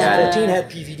in 2014 had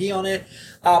PVD on it.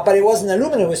 But it wasn't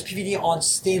aluminum, it was PVD on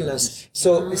stainless.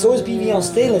 So it's always PVD on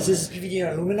stainless. This is PVD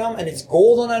on aluminum, and it's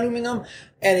gold on aluminum,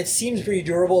 and it seems pretty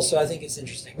durable, so I think it's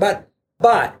interesting. But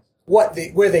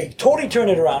where they totally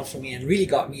turned it around for me and really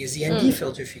got me is the ND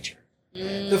filter feature.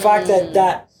 The fact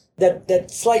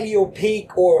that slightly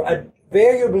opaque or a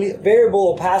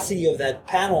variable opacity of that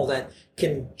panel that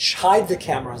can hide the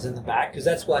cameras in the back, because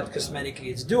that's what cosmetically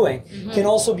it's doing, can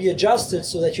also be adjusted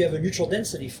so that you have a neutral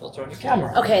density filter on your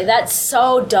camera. Okay, that's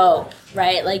so dope,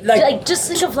 right? Like just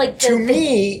think of like to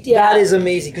me, that is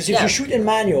amazing, because if you shoot in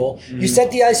manual, you set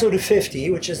the ISO to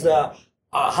 50, which is the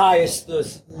highest,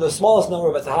 the smallest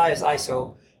number, but the highest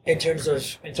ISO in terms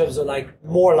of like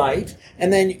more light,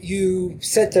 and then you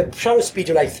set the shutter speed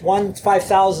to like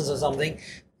 1/5000th or something.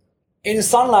 In the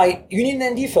sunlight, you need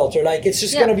an ND filter. Like, it's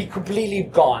just going to be completely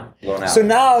gone. So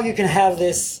now you can have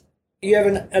this. You have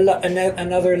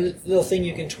another little thing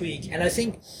you can tweak. And I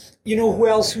think, you know who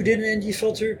else who did an ND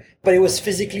filter, but it was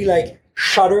physically like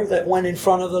shutter that went in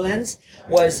front of the lens,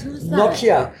 was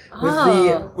Nokia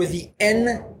with the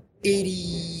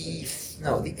N80.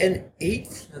 No, the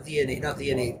N8, not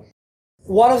the N8.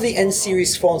 One of the N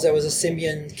series phones that was a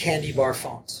Symbian candy bar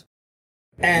phones.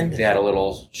 And they had a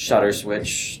little shutter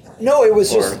switch. No, it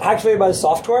was just activated by the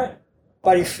software.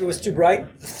 But if it was too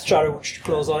bright, the shutter would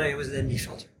close on it. It was an ND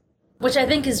filter. Which I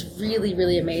think is really,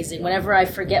 really amazing. Whenever I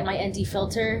forget my ND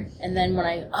filter, and then when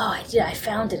I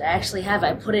found it, I actually have it,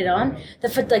 I put it on,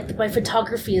 my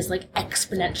photography is like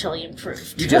exponentially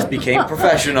improved. You just became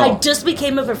professional. I just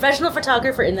became a professional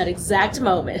photographer in that exact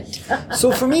moment.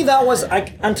 So for me, that was,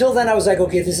 until then I was like,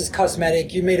 okay, this is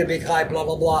cosmetic, you made a big hype, blah,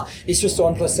 blah, blah. It's just the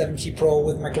OnePlus 7T Pro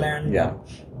with McLaren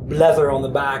leather on the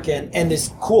back and this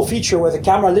cool feature where the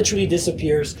camera literally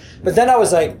disappears. But then I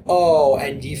was like, oh,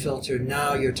 ND filter,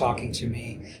 now you're talking to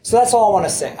me. So that's all I want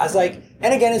to say. I was like,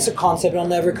 and again, it's a concept, it'll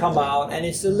never come out, and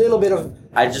it's a little bit of...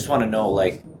 I just want to know,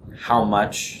 like, how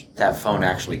much that phone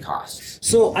actually costs.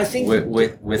 So I think...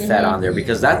 With that on there,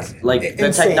 because that's, like, the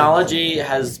insane. Technology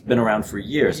has been around for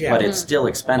years, but it's still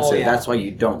expensive. Oh, yeah. That's why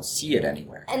you don't see it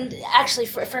anywhere. And actually,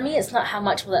 for me, it's not how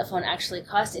much will that phone actually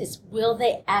cost, it's will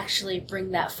they actually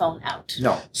bring that phone out?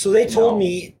 No. So they told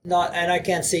me, not, and I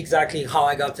can't say exactly how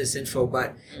I got this info,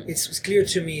 but it was clear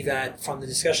to me that from the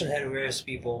discussion I had with various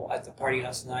people at the party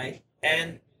last night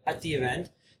and at the event,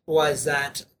 was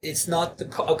that it's not the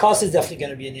cost is definitely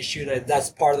going to be an issue. That's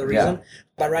part of the reason.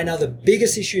 But right now, the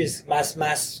biggest issue is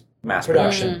mass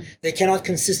production. They cannot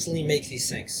consistently make these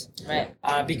things. Right.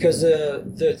 Because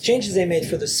the changes they made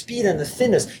for the speed and the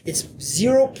thickness, it's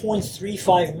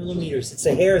 0.35 millimeters. It's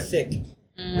a hair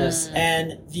thickness.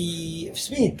 And the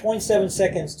speed, 0.7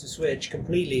 seconds to switch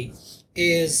completely,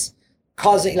 is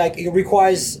causing, like, it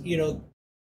requires,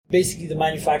 basically the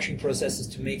manufacturing processes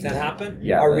to make that happen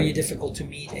are really difficult to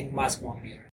meet in mass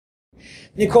quantity.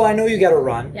 Nicole, I know you got to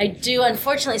run. I do.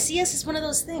 Unfortunately, CES is one of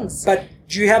those things. But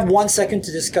do you have 1 second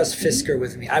to discuss Fisker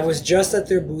with me? I was just at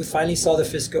their booth, finally saw the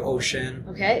Fisker Ocean.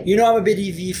 Okay. You know I'm a bit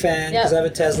EV fan because I have a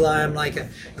Tesla. I'm like a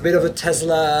bit of a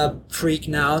Tesla freak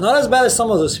now. Not as bad as some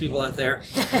of those people out there.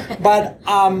 But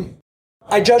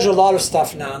I judge a lot of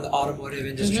stuff now in the automotive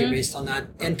industry based on that.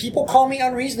 And people call me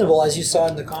unreasonable, as you saw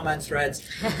in the comment threads.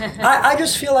 I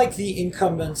just feel like the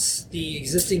incumbents, the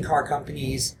existing car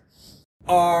companies,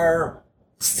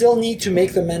 still need to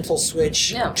make the mental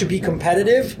switch to be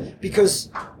competitive,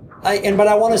 because But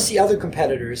I want to see other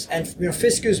competitors. And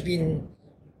Fisker's been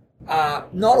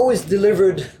not always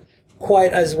delivered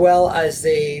quite as well as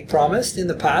they promised in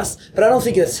the past. But I don't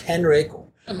think it's Henrik.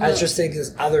 I just think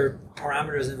there's other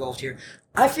parameters involved here.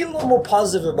 I feel a little more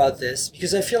positive about this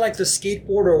because I feel like the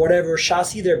skateboard or whatever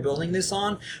chassis they're building this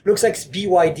on looks like it's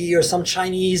BYD or some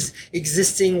Chinese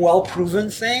existing well-proven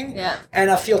thing. Yeah.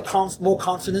 And I feel more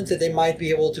confident that they might be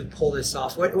able to pull this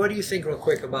off. What do you think real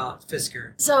quick about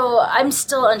Fisker? So I'm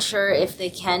still unsure if they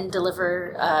can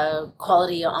deliver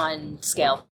quality on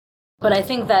scale. But I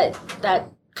think that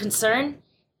concern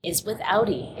is with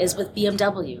Audi, is with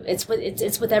BMW.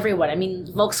 It's with everyone. I mean,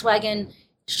 Volkswagen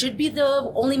should be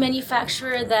the only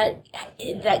manufacturer that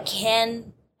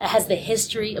has the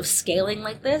history of scaling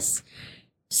like this.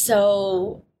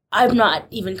 So I'm not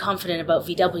even confident about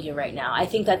VW right now. I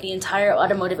think that the entire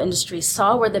automotive industry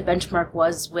saw where the benchmark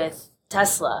was with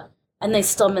Tesla, and they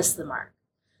still missed the mark.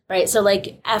 Right? So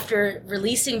like after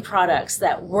releasing products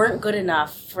that weren't good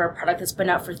enough for a product that's been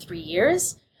out for 3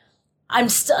 years, I'm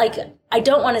still like, I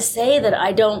don't want to say that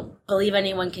I don't believe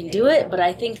anyone can do it, but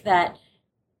I think that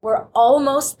we're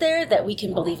almost there that we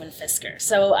can believe in Fisker.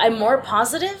 So I'm more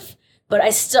positive, but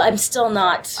I'm still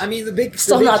not. I mean,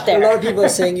 not there. A lot of people are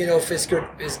saying, Fisker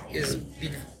is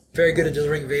been very good at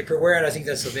delivering vaporware, and I think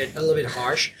that's a little bit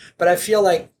harsh. But I feel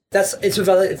like it's a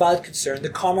valid concern. The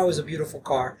Karma was a beautiful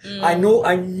car. I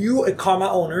knew a Karma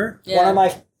owner. Yeah. One of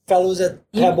my fellows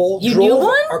at Pebble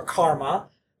drove our Karma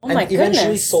and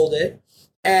eventually sold it,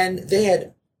 and they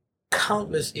had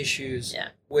countless issues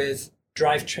with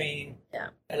drivetrain,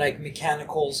 like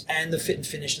mechanicals and the fit and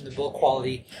finish and the build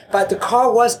quality. But the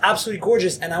car was absolutely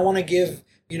gorgeous, and I want to give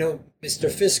Mr.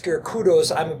 Fisker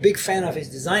kudos. I'm a big fan of his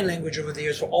design language over the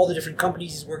years for all the different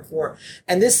companies he's worked for.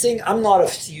 And this thing, I'm not a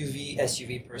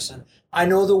SUV person. I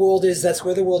know that's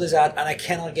where the world is at, and I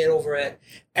cannot get over it.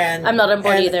 And I'm not on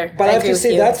board either. But I have to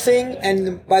say that thing,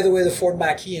 and by the way, the Ford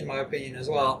Mach-E, in my opinion as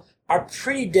well, are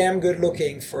pretty damn good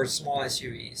looking for small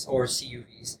SUVs or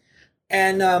CUVs.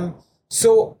 And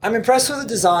so I'm impressed with the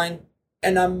design,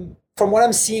 and from what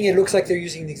I'm seeing, it looks like they're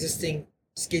using an existing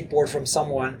skateboard from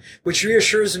someone, which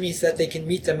reassures me that they can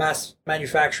meet the mass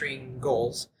manufacturing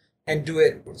goals and do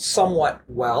it somewhat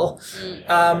well.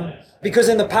 Because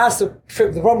in the past, the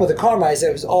problem with the Karma is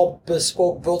it was all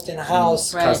bespoke, built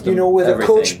in-house, with everything. A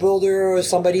coach builder or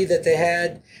somebody that they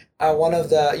had, one of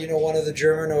the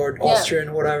German or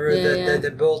Austrian, whatever,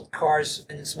 that built cars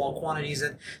in small quantities,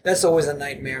 and that's always a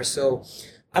nightmare. So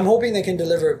I'm hoping they can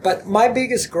deliver. But my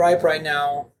biggest gripe right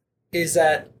now is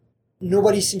that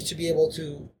nobody seems to be able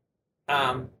to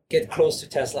get close to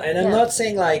Tesla. And I'm not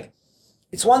saying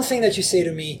it's one thing that you say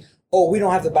to me, oh, we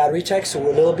don't have the battery tech, so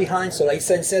we're a little behind. So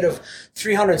instead of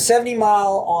 370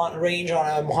 mile on range on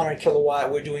a 100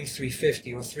 kilowatt, we're doing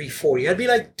 350 or 340. I'd be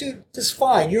like, dude, that's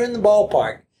fine. You're in the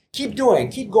ballpark. Keep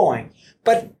going.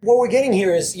 But what we're getting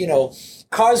here is,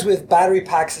 cars with battery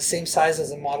packs the same size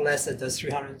as a Model S that does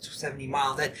 370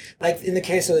 miles. That, like in the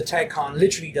case of the Taycan,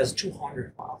 literally does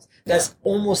 200 miles. That's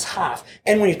almost half.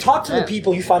 And when you talk to the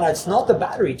people, you find out it's not the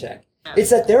battery tech.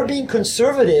 It's that they're being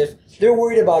conservative. They're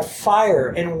worried about fire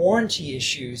and warranty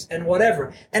issues and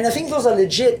whatever. And I think those are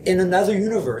legit in another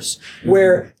universe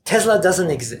where Tesla doesn't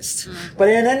exist. But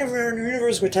in another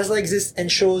universe where Tesla exists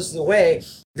and shows the way,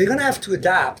 they're going to have to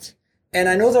adapt. And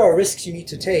I know there are risks you need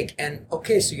to take. And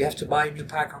okay, so you have to buy a new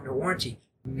pack under warranty.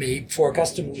 Maybe for a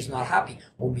customer who's not happy.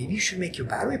 Well, maybe you should make your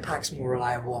battery packs more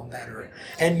reliable and better.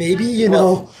 And maybe, you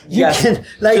can...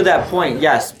 to that point,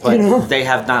 yes. But they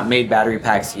have not made battery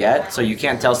packs yet. So you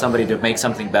can't tell somebody to make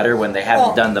something better when they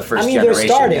haven't done the first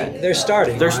generation yet. They're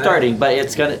starting. But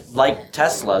it's going to... Like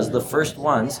Teslas, the first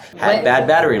ones had bad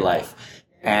battery life.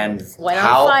 And went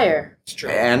on fire. It's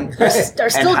true. And they're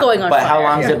still going on fire. But how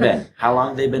long has it been? How long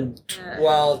have they been...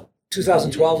 Well...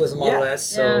 2012 was the Model S,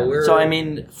 so we're... So, I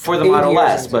mean, for the Model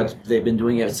S, but they've been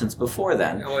doing it since before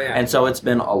then. Oh, yeah. And so it's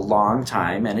been a long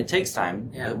time, and it takes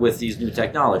time with these new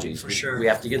technologies. For sure. We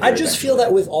have to get there. I just feel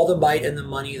that with all the might and the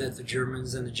money that the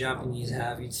Germans and the Japanese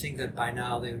have, you'd think that by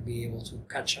now they would be able to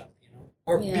catch up,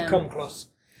 or become close.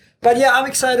 But yeah,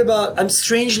 I'm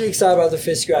strangely excited about the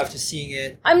Fisker after seeing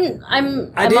it. I did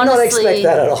not expect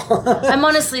that at all. I'm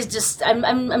honestly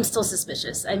I'm still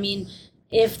suspicious. I mean...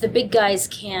 If the big guys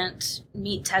can't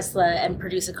meet Tesla and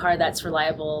produce a car that's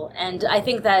reliable, and I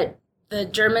think that the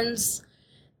Germans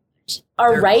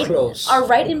are right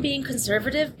in being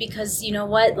conservative, because you know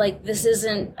what, like this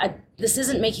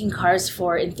isn't making cars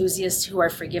for enthusiasts who are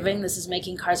forgiving. This is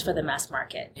making cars for the mass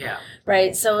market. Yeah.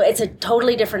 Right. So it's a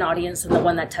totally different audience than the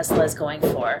one that Tesla is going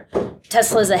for.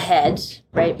 Tesla's ahead,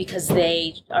 right, because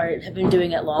they have been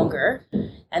doing it longer,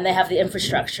 and they have the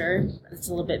infrastructure. It's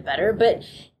a little bit better, but.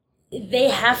 they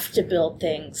have to build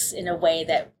things in a way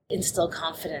that instill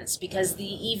confidence, because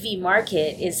the EV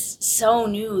market is so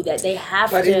new that they have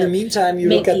to. But in the meantime, you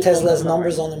look at people Tesla's more.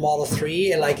 numbers on the Model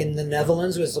 3, and like in the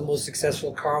Netherlands, was the most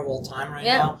successful car of all time right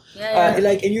now. Yeah.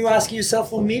 And you're asking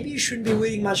yourself, well, maybe you shouldn't be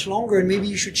waiting much longer, and maybe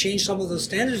you should change some of those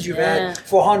standards you've had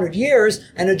for 100 years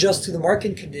and adjust to the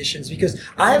market conditions. Because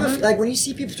I have like when you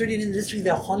see people trading in the industry,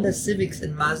 they're Honda Civics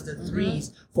and Mazda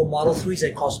 3s for Model 3s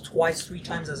that cost twice, 3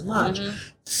 times as much.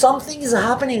 Something is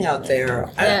happening out there.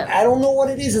 I don't know what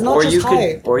it is. It's not just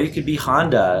hype. Or you could be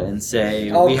Honda and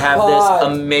say, Oh, we have God.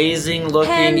 this amazing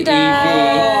looking Panda,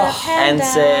 EV, and Panda.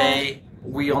 say,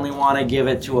 we only want to give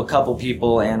it to a couple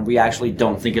people and we actually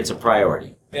don't think it's a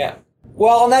priority. Yeah.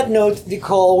 Well, on that note,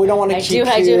 Nicole, we don't want to keep you.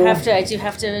 I do have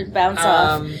to bounce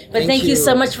off. But thank you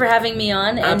so much for having me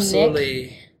on. And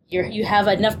Absolutely. Nick, you have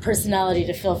enough personality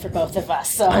to fill for both of us.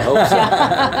 So I hope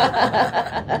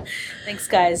so. thanks,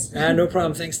 guys. No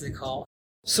problem. Thanks, Nicole.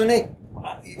 So, Nick,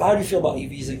 how do you feel about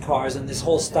EVs and cars and this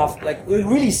whole stuff? Like, we're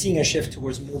really seeing a shift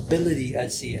towards mobility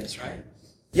at CES, right?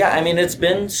 Yeah, I mean, it's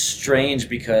been strange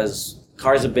because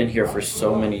cars have been here for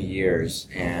so many years,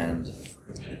 and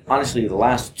honestly, the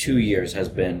last 2 years has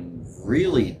been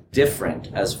really different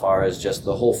as far as just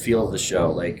the whole feel of the show.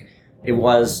 Like, it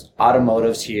was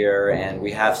automotive's here, and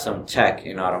we have some tech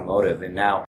in automotive, and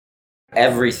now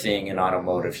everything in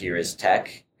automotive here is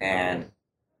tech, and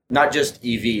not just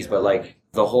EVs, but like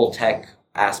the whole tech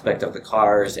aspect of the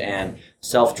cars and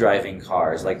self-driving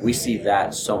cars. Like, we see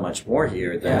that so much more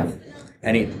here than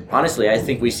honestly, I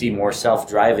think we see more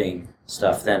self-driving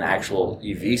stuff than actual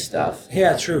EV stuff.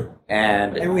 Yeah, true.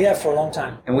 And we have for a long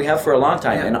time.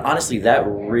 Yeah. And honestly, that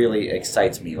really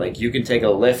excites me. Like, you can take a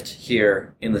Lyft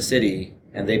here in the city,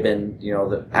 and they've been,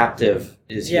 the Active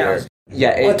is here.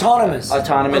 Yeah, autonomous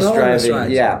driving.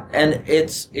 Rides. Yeah, and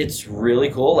it's really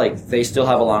cool. Like, they still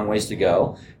have a long ways to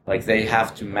go. Like, they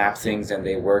have to map things, and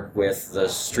they work with the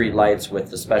street lights with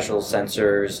the special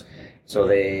sensors. So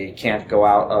they can't go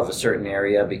out of a certain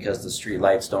area because the street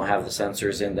lights don't have the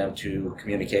sensors in them to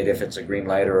communicate if it's a green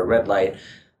light or a red light.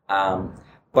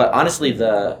 But honestly,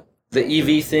 the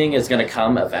EV thing is going to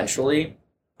come eventually.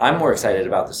 I'm more excited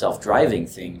about the self-driving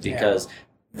thing because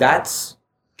that's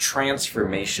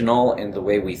transformational in the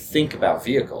way we think about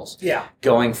vehicles. Yeah.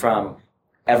 Going from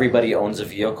everybody owns a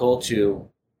vehicle to,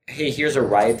 hey, here's a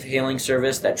ride-hailing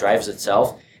service that drives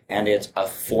itself, and it's a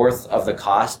fourth of the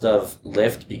cost of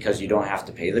Lyft because you don't have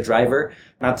to pay the driver.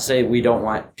 Not to say we don't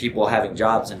want people having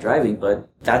jobs and driving, but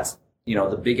that's,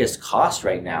 the biggest cost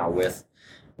right now with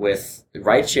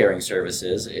ride-sharing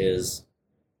services is,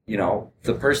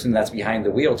 the person that's behind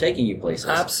the wheel taking you places.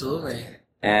 Absolutely.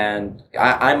 And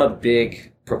I'm a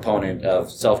big proponent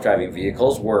of self-driving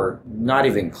vehicles. We're not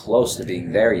even close to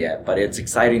being there yet, but it's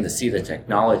exciting to see the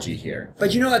technology here.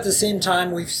 But at the same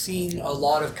time, we've seen a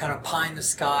lot of kind of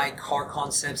pie-in-the-sky car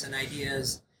concepts and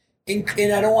ideas. And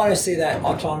I don't want to say that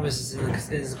autonomous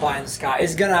is pie-in-the-sky.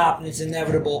 It's going to happen. It's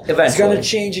inevitable. Eventually. It's going to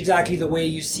change exactly the way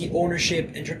you see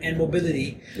ownership and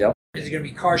mobility. Yep. There's going to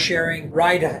be car sharing,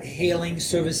 ride-hailing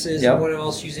services, and what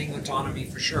else using autonomy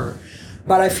for sure.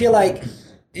 But I feel like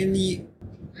in the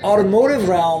automotive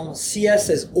realm, CES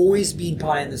has always been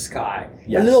pie in the sky.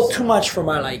 Yes. A little too much for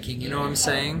my liking, you know what I'm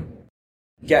saying?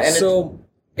 Yeah, and so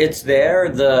it's there.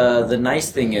 The nice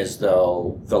thing is,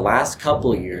 though, the last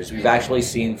couple of years, we've actually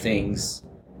seen things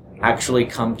actually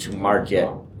come to market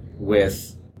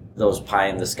with those pie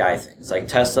in the sky things. Like,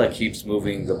 Tesla keeps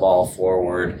moving the ball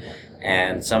forward,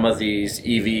 and some of these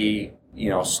EV,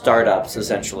 startups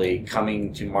essentially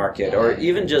coming to market, or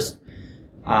even just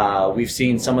we've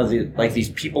seen some of these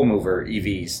people mover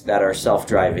EVs that are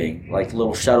self-driving, like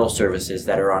little shuttle services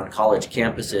that are on college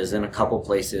campuses in a couple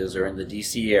places or in the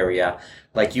DC area.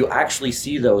 Like, you actually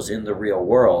see those in the real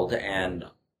world. And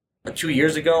 2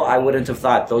 years ago, I wouldn't have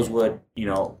thought those would,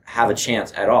 have a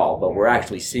chance at all. But we're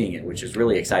actually seeing it, which is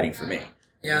really exciting for me.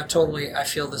 Yeah, totally. I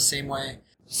feel the same way.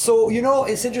 So,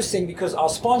 it's interesting because our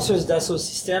sponsor is Dassault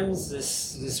Systèmes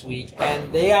this week,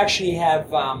 and they actually have,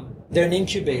 they're an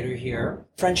incubator here.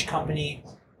 French company,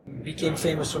 became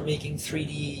famous for making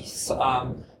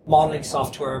 3D modeling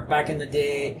software back in the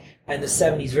day, in the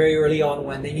 70s, very early on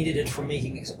when they needed it for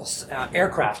making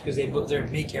aircraft, because they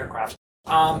make aircraft.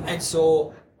 And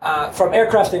so from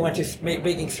aircraft, they went to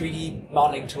making 3D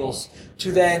modeling tools,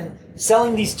 to then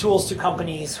selling these tools to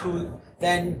companies who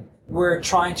then were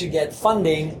trying to get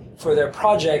funding for their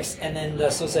projects, and then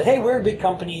Dassault said, hey, we're a big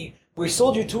company, we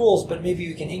sold you tools, but maybe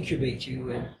we can incubate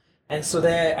you. And so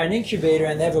they're an incubator,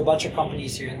 and they have a bunch of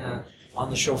companies here on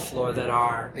the show floor that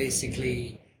are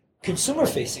basically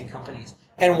consumer-facing companies.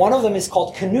 And one of them is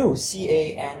called Canoo,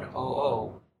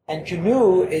 Canoo. And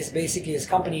Canoe is basically this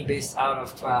company based out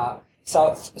of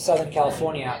Southern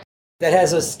California that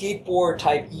has a skateboard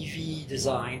type EV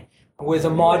design with a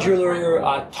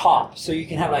modular top. So you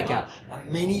can have like a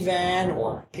minivan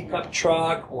or a pickup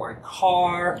truck or a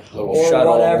car or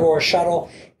shuttle. whatever, or a shuttle.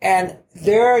 And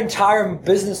their entire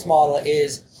business model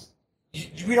is,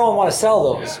 we don't want to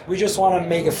sell those. We just want to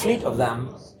make a fleet of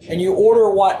them. And you order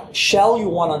what shell you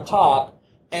want on top,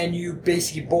 and you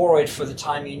basically borrow it for the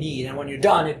time you need. And when you're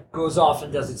done, it goes off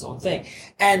and does its own thing.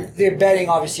 And they're betting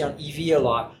obviously on EV a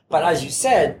lot. But as you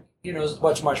said,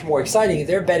 what's much more exciting,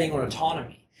 they're betting on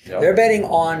autonomy. Yep. They're betting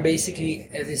on basically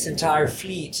this entire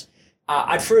fleet.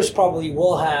 At first probably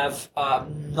will have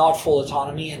not full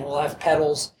autonomy, and will have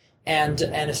pedals and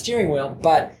a steering wheel,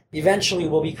 but eventually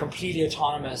will be completely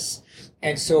autonomous.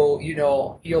 And so,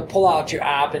 you'll pull out your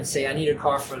app and say, I need a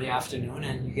car for the afternoon,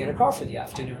 and you get a car for the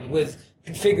afternoon with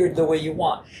configured the way you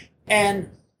want. And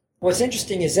what's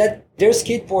interesting is that their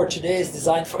skateboard today is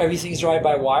designed for everything's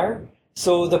ride-by-wire.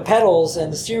 So the pedals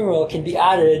and the steering wheel can be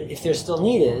added if they're still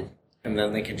needed. And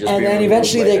then they can just and then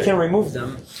eventually they can remove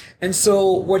them. And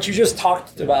so what you just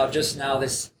talked about just now,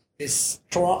 this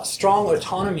strong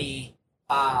autonomy,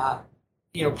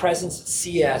 presence at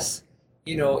CES,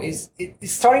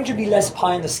 it's starting to be less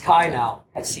pie in the sky now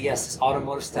at CES, this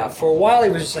automotive stuff. For a while it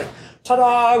was just like,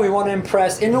 ta-da, we want to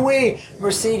impress. In a way,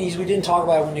 Mercedes, we didn't talk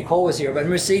about it when Nicole was here, but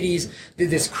Mercedes did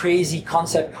this crazy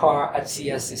concept car at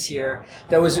CES this year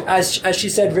that was, as she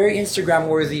said, very Instagram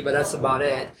worthy, but that's about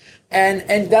it.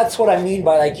 And that's what I mean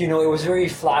by it was very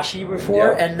flashy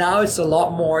before, and now it's a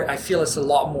lot more, I feel it's a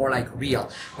lot more like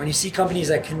real. When you see companies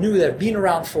like Canoe that have been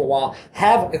around for a while,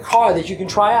 have a car that you can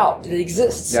try out, that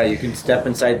exists. Yeah, you can step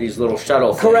inside these little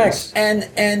shuttle things. Correct.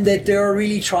 And that they're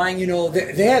really trying,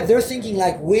 they're thinking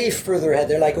like way further ahead.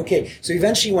 They're like, okay, so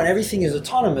eventually when everything is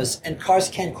autonomous and cars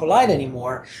can't collide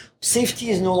anymore, safety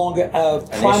is no longer a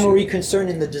primary concern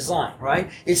in the design,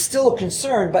 right? It's still a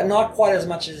concern, but not quite as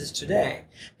much as it is today,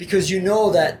 because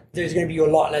that there's going to be a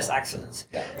lot less accidents.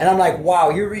 Yeah. And I'm like, wow,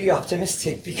 you're really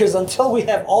optimistic, because until we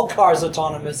have all cars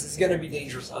autonomous, it's going to be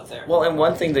dangerous out there. Well, and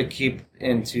one thing to keep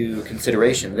into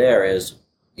consideration there is,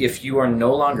 if you are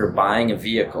no longer buying a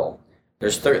vehicle,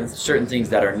 there's certain things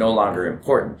that are no longer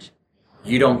important.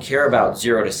 You don't care about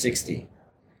 0 to 60.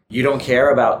 You don't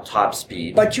care about top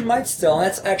speed. But you might still, and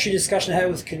that's actually a discussion I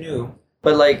had with Canoe.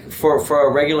 But for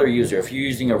a regular user, if you're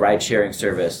using a ride-sharing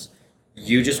service,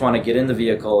 you just want to get in the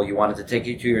vehicle, you want it to take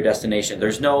you to your destination.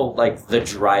 There's no the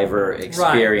driver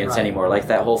experience anymore. Like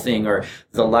that whole thing, or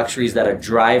the luxuries that a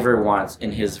driver wants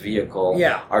in his vehicle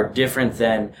are different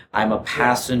than I'm a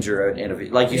passenger in a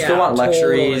vehicle. You still want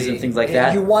luxuries and things like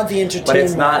that. You want the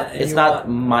entertainment. But it's not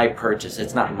my purchase.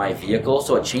 It's not my vehicle.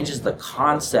 So it changes the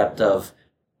concept of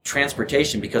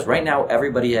transportation, because right now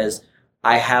everybody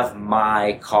I have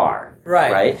my car,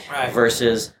 right?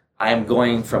 Versus I'm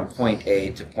going from point A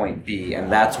to point B,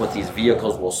 and that's what these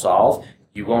vehicles will solve.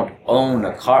 You won't own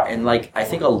a car, and I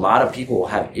think a lot of people will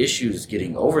have issues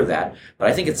getting over that, but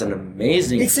I think it's an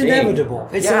amazing thing. It's inevitable.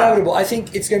 It's inevitable. I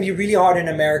think it's going to be really hard in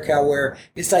America, where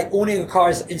it's like owning a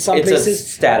car is, in some places, it's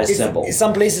a status symbol. In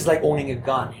some places, like owning a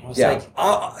gun. It's like,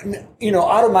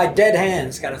 out of my dead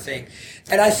hands kind of thing.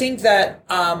 And I think that,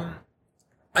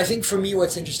 I think for me,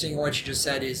 what's interesting in what you just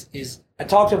said is I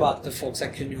talked about the folks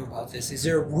at Canoe about this. Is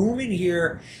there room in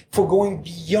here for going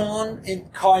beyond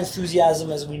car enthusiasm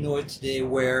as we know it today,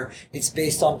 where it's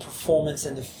based on performance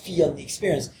and the feel and the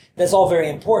experience? That's all very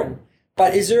important.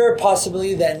 But is there a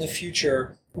possibility that in the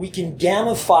future we can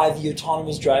gamify the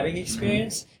autonomous driving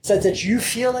experience such that you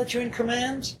feel that you're in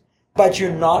command, but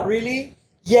you're not really?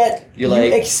 Yet you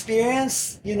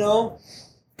experience,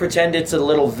 pretend it's a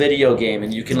little video game,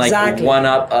 and you can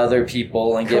one-up other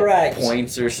people and get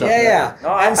points or something. Yeah. No,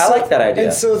 I like that idea.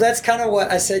 And so that's kind of what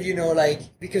I said,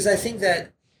 because I think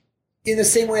that in the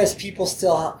same way as people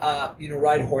still,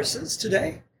 ride horses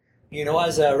today,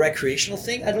 as a recreational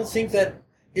thing, I don't think that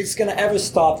it's going to ever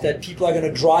stop that people are going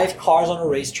to drive cars on a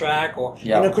racetrack or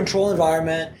in a controlled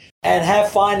environment and have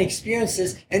fun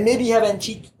experiences, and maybe have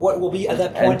what will be at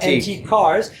that point antique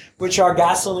cars, which are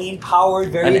gasoline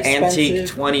powered, very expensive. An antique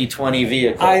 2020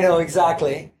 vehicle. I know,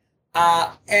 exactly.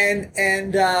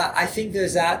 And I think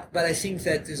there's that, but I think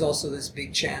that there's also this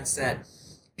big chance that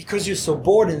because you're so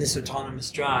bored in this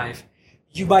autonomous drive,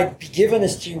 you might be given a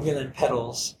steering wheel and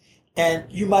pedals, and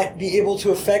you might be able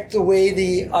to affect the way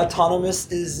the autonomous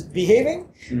is behaving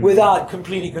without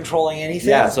completely controlling anything.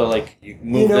 Yeah, so you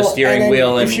move the steering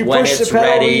wheel, and when it's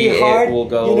ready, really hard, it will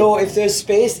go. If there's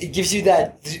space, it gives you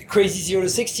that crazy 0 to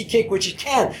 60 kick, which it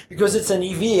can, because it's an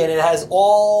EV and it has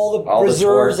all the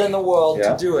reserves in the world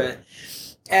to do it.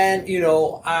 And,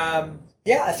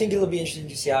 Yeah, I think it'll be interesting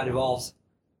to see how it evolves.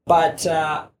 But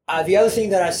the other thing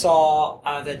that I saw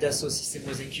that Dassault Systèmes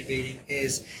was incubating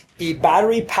is a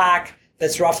battery pack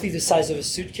that's roughly the size of a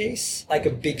suitcase, like a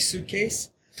big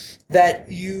suitcase,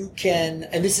 that you can,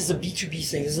 and this is a B2B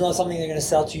thing. This is not something they're going to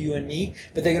sell to you and me,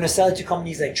 but they're going to sell it to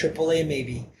companies like AAA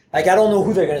maybe. Like, I don't know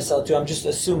who they're going to sell it to. I'm just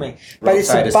assuming. But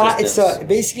it's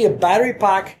basically a battery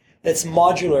pack that's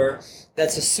modular.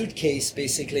 That's a suitcase,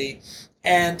 basically.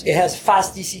 And it has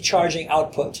fast DC charging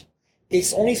output.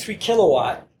 It's only 3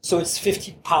 kilowatt, so it's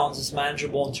 50 pounds. It's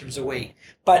manageable in terms of weight.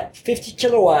 But 50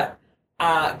 kilowatt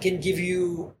can give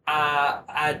you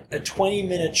a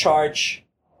 20-minute charge,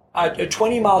 a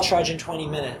 20-mile charge in 20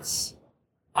 minutes.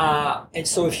 And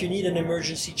so if you need an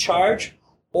emergency charge,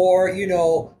 or you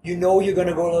know you're going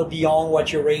to go a little beyond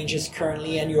what your range is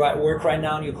currently, and you're at work right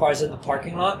now and your car's in the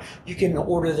parking lot, you can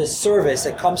order this service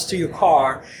that comes to your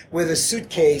car with a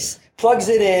suitcase, plugs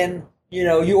it in, you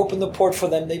open the port for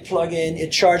them, they plug in, it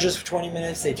charges for 20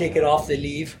 minutes, they take it off, they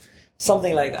leave,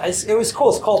 something like that. It was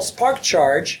cool. It's called Spark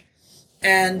Charge.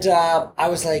 And I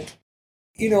was like,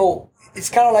 it's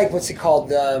kind of like, what's it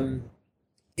called?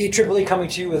 AAA coming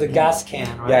to you with a gas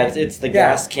can, right? Yeah, it's the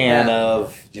gas can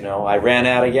of, I ran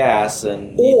out of gas.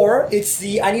 Or it's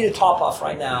I need a top off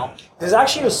right now. There's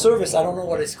actually a service, I don't know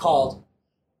what it's called,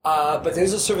 but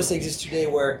there's a service that exists today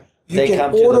where you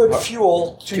can order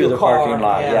fuel to the car. Parking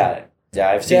lot, yeah,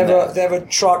 I've seen that. They have a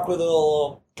truck with a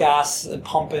little gas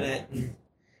pump in it, and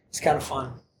it's kind of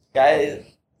fun.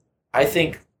 I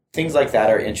think things like that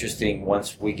are interesting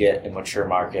once we get a mature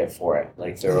market for it.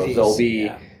 Like there'll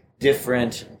be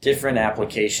different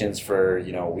applications for,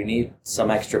 we need some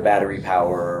extra battery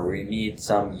power, or we need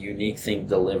some unique thing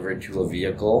delivered to a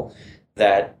vehicle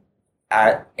that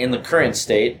in the current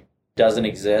state doesn't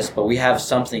exist, but we have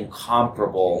something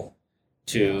comparable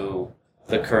to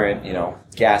the current,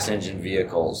 gas engine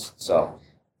vehicles. So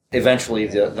eventually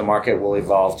the market will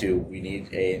evolve to, we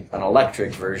need an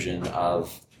electric version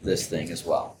of this thing as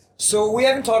well. So we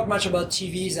haven't talked much about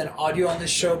TVs and audio on this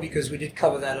show because we did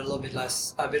cover that a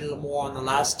little more on the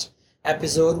last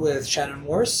episode with Shannon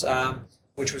Morse,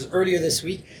 which was earlier this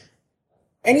week.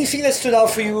 Anything that stood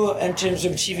out for you in terms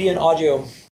of TV and audio?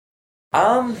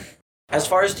 As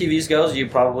far as TVs goes, you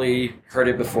probably heard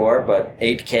it before, but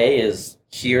 8K is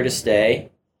here to stay.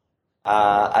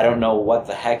 I don't know what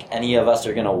the heck any of us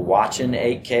are going to watch in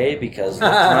 8K because the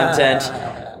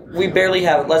content, we barely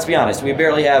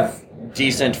have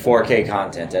decent 4K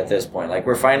content at this point. Like,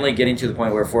 we're finally getting to the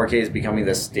point where 4K is becoming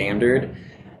the standard,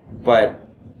 but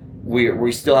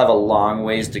we still have a long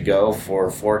ways to go for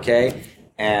 4K,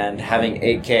 and having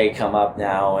 8K come up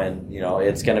now, and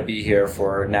it's going to be here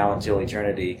for now until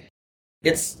eternity.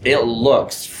 It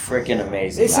looks freaking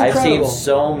amazing. It's incredible. I've seen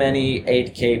so many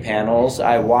 8K panels.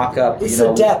 I walk up, It's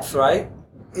the depth, right?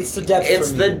 It's the depth.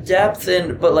 It's the depth,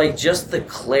 but like just the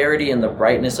clarity and the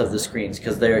brightness of the screens,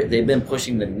 because they've been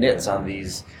pushing the nits on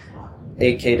these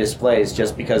 8K displays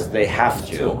just because they have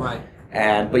to.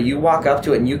 Right. But you walk up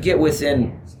to it and you get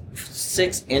within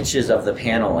 6 inches of the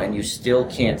panel and you still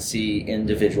can't see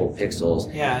individual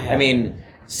pixels. Yeah. I mean,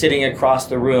 sitting across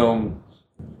the room,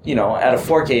 at a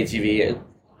 4K TV,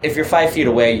 if you're 5 feet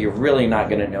away, you're really not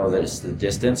going to know that it's the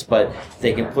distance, but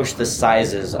they can push the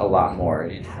sizes a lot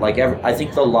more. Like, I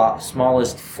think the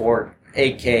smallest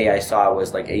 8K I saw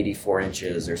was like 84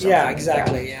 inches or something. Yeah,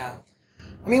 exactly, yeah.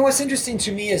 I mean, what's interesting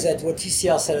to me is that what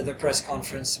TCL said at the press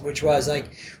conference, which was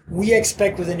like, we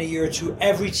expect within a year or two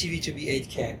every TV to be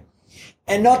 8K.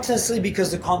 And not necessarily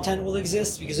because the content will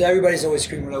exist, because everybody's always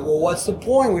screaming like, well, what's the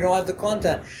point? We don't have the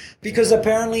content. Because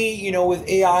apparently, with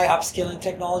AI upscaling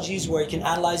technologies where you can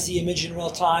analyze the image in real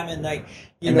time and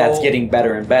that's getting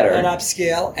better and better. And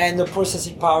upscale, and the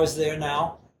processing power is there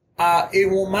now.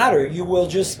 It won't matter. You will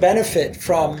just benefit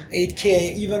from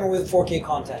 8K even with 4K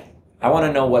content. I want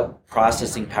to know what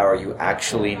processing power you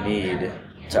actually need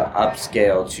to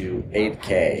upscale to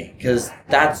 8K, because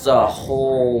that's a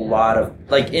whole lot of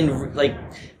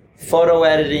photo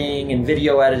editing and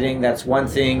video editing. That's one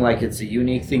thing, like it's a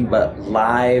unique thing, but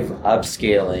live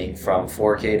upscaling from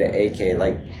 4K to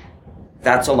 8K,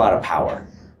 that's a lot of power.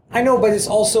 I know, but it's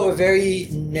also a very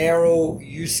narrow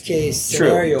use case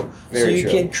scenario. So you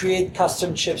can create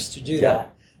custom chips to do that.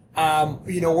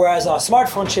 Whereas our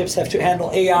smartphone chips have to handle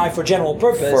AI for general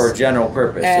purpose.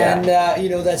 And,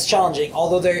 that's challenging.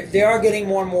 Although they are getting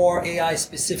more and more AI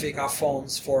specific, our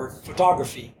phones, for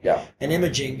photography and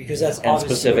imaging, because that's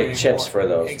obviously specific chips for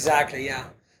those. Exactly, yeah.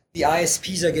 The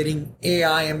ISPs are getting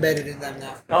AI embedded in them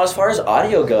now. Now, as far as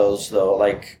audio goes, though,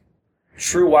 like,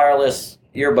 true wireless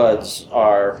earbuds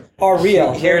are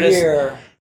real.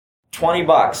 $20,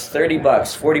 $30,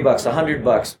 $40,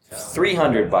 $100,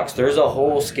 $300. There's a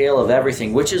whole scale of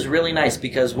everything, which is really nice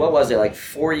because what was it, like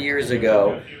 4 years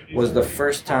ago was the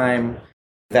first time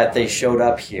that they showed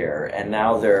up here, and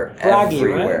now they're Braggy,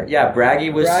 everywhere. right? Yeah,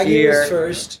 Braggy was here was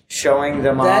first. showing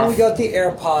them Then off. we got the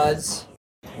AirPods.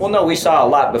 Well, no, we saw a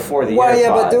lot before the AirPods. Well, yeah,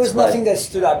 but there was nothing that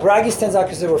stood out. Braggy stands out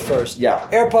because they were first. Yeah.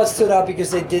 AirPods stood out because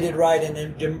they did it right and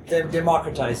then they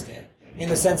democratized it in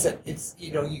the sense that it's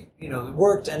it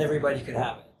worked and everybody could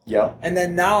have it. Yeah. And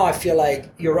then now I feel like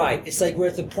you're right. It's like we're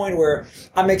at the point where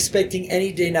I'm expecting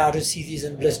any day now to see these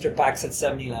in blister packs at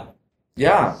 7-Eleven.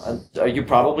 Yeah, you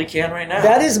probably can right now.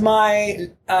 That is my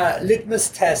litmus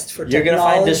test for technology. You're going to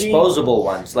find disposable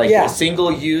ones, like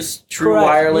single-use, true Correct.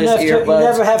 wireless earbuds you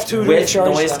never have to with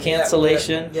recharge noise them.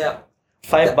 cancellation. Yeah.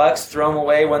 $5, throw them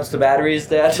away once the battery is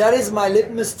dead. That is my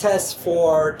litmus test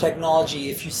for technology.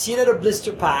 If you see it at a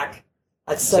blister pack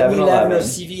at 7-Eleven or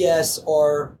CVS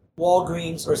or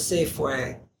Walgreens or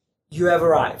Safeway, you have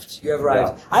arrived. You have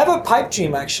arrived. Yeah. I have a pipe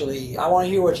dream, actually. I want to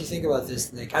hear what you think about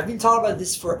this, Nick. I've been talking about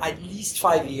this for at least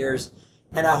 5 years,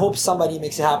 and I hope somebody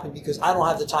makes it happen because I don't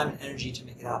have the time and energy to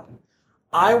make it happen.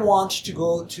 I want to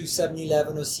go to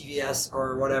 7-Eleven or CVS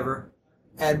or whatever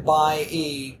and buy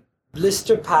a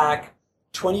blister pack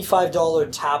 $25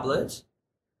 tablet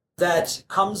that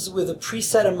comes with a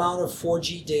preset amount of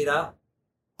 4G data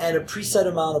and a preset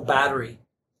amount of battery.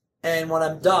 And when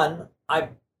I'm done, I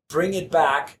bring it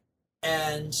back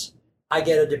and I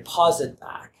get a deposit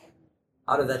back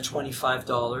out of that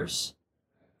 $25.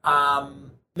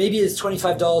 Maybe it's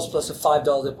 $25 plus a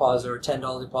 $5 deposit or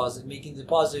 $10 deposit, making the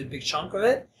deposit a big chunk of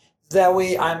it. That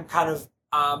way I'm kind of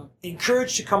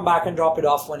encouraged to come back and drop it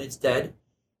off when it's dead.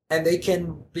 And they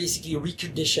can basically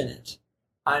recondition it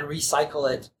and recycle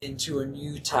it into a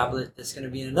new tablet that's going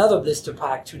to be in another blister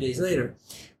pack 2 days later.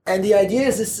 And the idea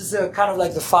is this is a kind of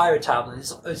like the Fire tablet.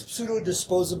 It's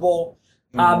pseudo-disposable.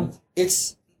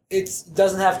 It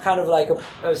doesn't have kind of like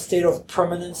a state of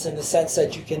permanence in the sense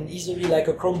that you can easily, like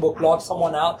a Chromebook, log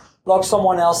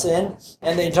someone else in,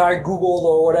 and the entire Google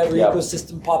or whatever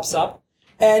ecosystem pops up.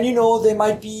 And, they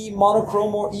might be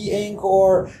monochrome or e-ink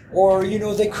or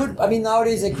they could,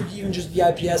 nowadays they could even just be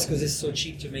IPS because it's so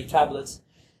cheap to make tablets.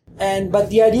 But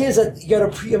the idea is that you got a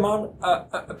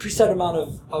preset amount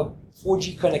of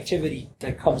 4G connectivity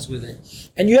that comes with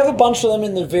it. And you have a bunch of them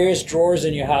in the various drawers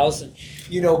in your house. And,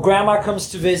 grandma comes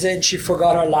to visit and she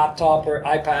forgot her laptop or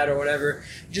iPad or whatever.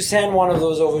 Just hand one of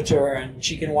those over to her and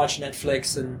she can watch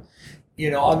Netflix and,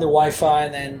 on the Wi-Fi.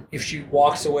 And then if she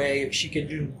walks away, she can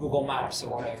do Google Maps or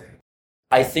whatever.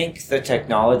 I think the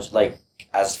technology, like,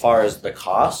 as far as the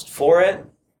cost for it,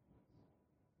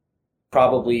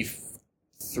 probably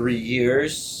 3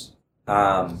 years.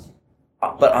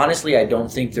 But honestly, I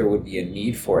don't think there would be a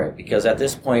need for it because at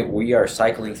this point we are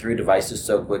cycling through devices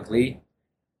so quickly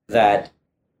that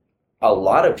a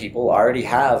lot of people already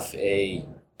have a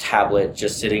tablet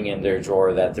just sitting in their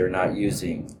drawer that they're not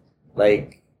using.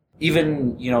 Like,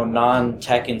 even,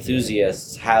 non-tech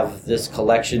enthusiasts have this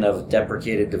collection of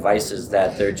deprecated devices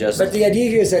that they're just... But the idea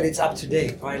here is that it's up to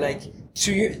date, right? Like, so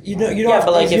you're you're not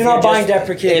buying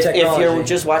deprecated technology. If you're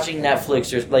just watching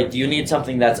Netflix, or like, do you need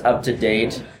something that's up to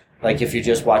date? Like if you're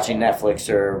just watching Netflix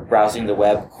or browsing the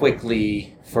web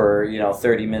quickly for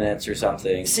 30 minutes or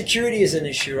something. Security is an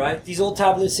issue, right? These old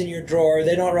tablets in your drawer,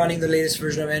 they're not running the latest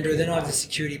version of Android. They don't have the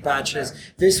security patches.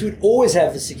 This would always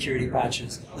have the security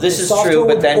patches. This is true,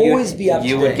 but then you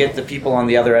would get the people on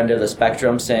the other end of the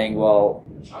spectrum saying, well,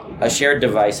 a shared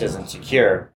device isn't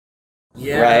secure.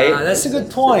 Yeah, right? That's a good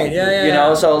point.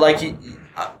 Yeah. So like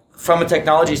from a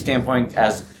technology standpoint,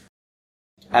 as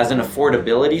an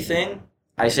affordability thing,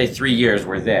 I say 3 years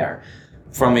we're there.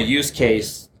 From a use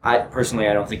case, I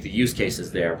don't think the use case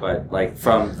is there, but like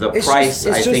from the price,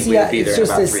 I think we would be there in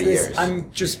about 3 years. I'm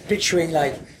just picturing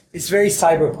like it's very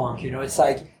cyberpunk. It's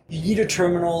like you need a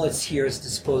terminal. It's here. It's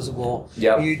disposable.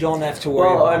 Yep. You don't have to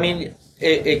worry. Well, about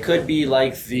it could be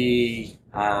like the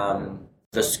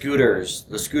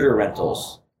scooter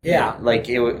rentals. Yeah. Like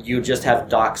you just have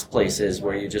docks places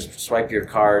where you just swipe your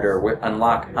card or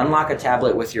unlock a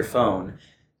tablet with your phone.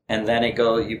 And then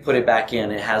you put it back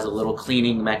in. It has a little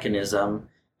cleaning mechanism,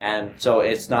 and so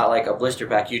it's not like a blister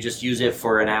pack. You just use it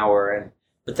for an hour,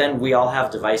 but then we all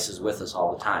have devices with us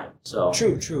all the time. So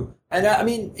true. And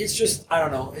it's just I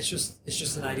don't know. It's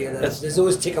just an idea that's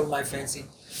always tickled my fancy.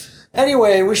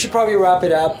 Anyway, we should probably wrap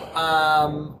it up.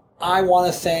 I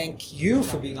want to thank you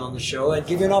for being on the show and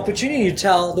give you an opportunity to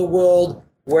tell the world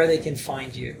where they can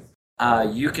find you.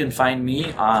 You can find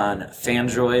me on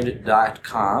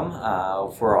Phandroid.com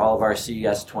for all of our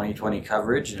CES 2020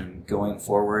 coverage and going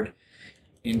forward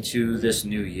into this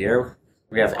new year.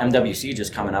 We have MWC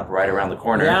just coming up right around the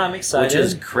corner. Yeah, I'm excited. Which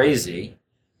is crazy.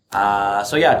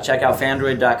 So yeah, check out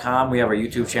Phandroid.com. We have our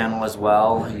YouTube channel as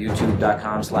well,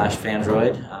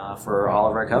 youtube.com/Phandroid for all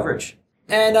of our coverage.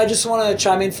 And I just want to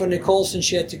chime in for Nicole since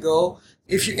she had to go.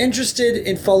 If you're interested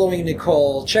in following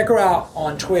Nicole, check her out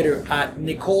on Twitter at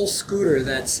Nicole Scooter.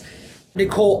 That's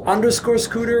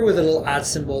Nicole_Scooter with a little @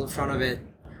 symbol in front of it.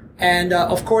 And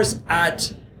of course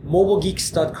at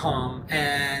mobilegeeks.com,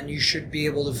 and you should be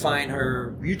able to find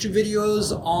her YouTube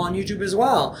videos on YouTube as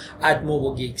well at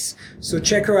Mobile Geeks. So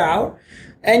check her out.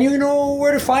 And you know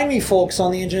where to find me, folks,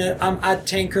 on the internet. I'm at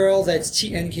Tank Girl. That's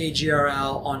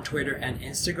TNKGRL on Twitter and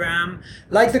Instagram.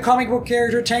 Like the comic book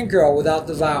character Tank Girl without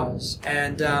the vowels.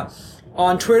 And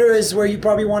on Twitter is where you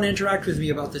probably want to interact with me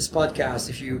about this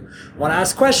podcast. If you want to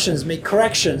ask questions, make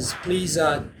corrections, please,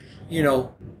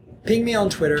 ping me on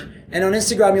Twitter. And on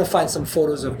Instagram, you'll find some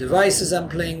photos of devices I'm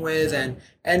playing with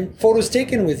and photos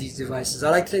taken with these devices. I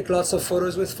like to take lots of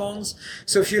photos with phones.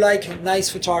 So if you like nice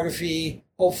photography,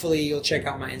 hopefully you'll check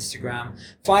out my Instagram.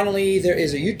 Finally, there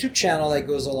is a YouTube channel that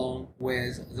goes along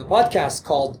with the podcast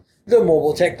called the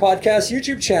Mobile Tech Podcast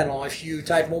YouTube channel. If you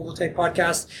type Mobile Tech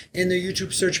Podcast in the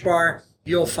YouTube search bar,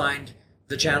 you'll find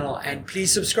the channel. And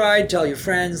please subscribe, tell your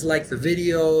friends, like the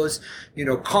videos,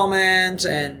 comment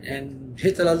and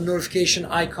hit the little notification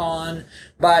icon.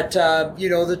 But,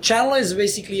 the channel is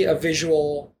basically a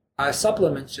visual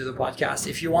supplement to the podcast.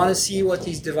 If you want to see what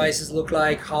these devices look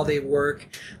like, how they work,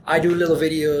 I do little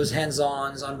videos,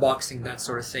 hands-ons, unboxing, that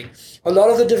sort of thing. A lot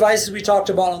of the devices we talked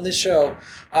about on this show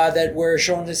that were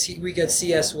shown this week at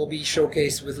CES will be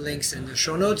showcased with links in the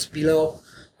show notes below.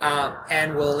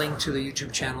 And we'll link to the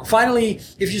YouTube channel. Finally,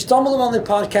 if you stumbled upon the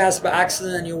podcast by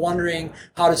accident and you're wondering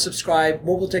how to subscribe,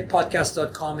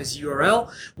 mobiletechpodcast.com is the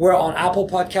URL. We're on Apple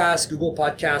Podcasts, Google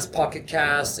Podcasts, Pocket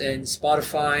Casts, and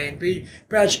Spotify, and pretty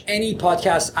much any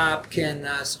podcast app can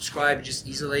subscribe just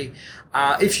easily.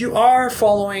 If you are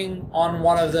following on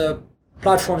one of the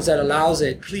platforms that allows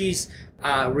it, please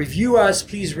review us,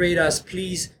 please rate us,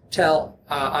 please tell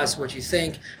us what you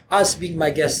think, us being my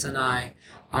guests and I.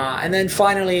 And then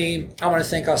finally, I want to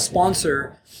thank our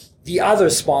sponsor, the other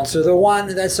sponsor, the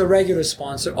one that's a regular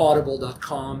sponsor,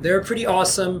 audible.com. They're pretty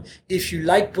awesome if you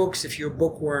like books, if you're a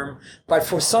bookworm, but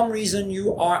for some reason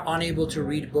you are unable to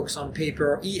read books on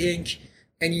paper or e-ink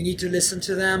and you need to listen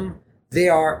to them. They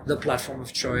are the platform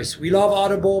of choice. We love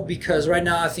Audible because right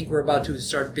now I think we're about to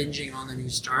start binging on the new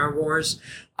Star Wars.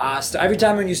 So every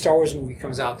time a new Star Wars movie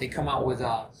comes out, they come out with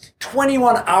a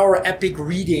 21-hour epic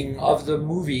reading of the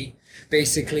movie,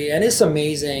 basically, and it's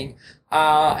amazing.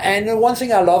 And the one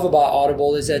thing I love about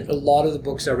Audible is that a lot of the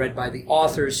books are read by the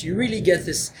authors. You really get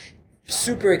this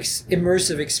super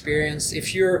immersive experience.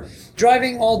 If you're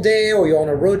driving all day or you're on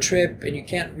a road trip and you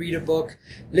can't read a book,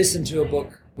 listen to a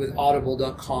book with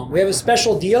audible.com. We have a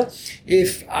special deal.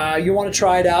 If you want to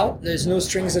try it out, there's no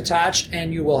strings attached,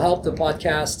 and you will help the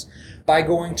podcast by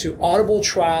going to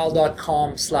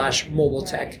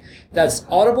audibletrial.com/mobiletech. That's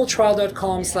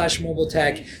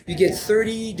audibletrial.com/mobiletech. You get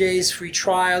 30 days free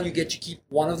trial. You get to keep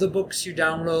one of the books you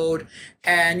download,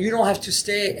 and you don't have to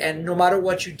stay. And no matter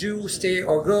what you do, stay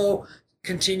or go,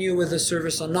 continue with the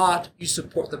service or not, you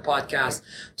support the podcast.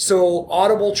 So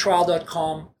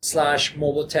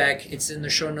audibletrial.com/mobiletech. It's in the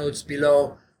show notes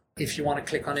below if you want to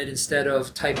click on it instead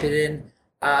of type it in.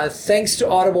 Thanks to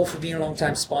Audible for being a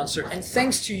long-time sponsor. And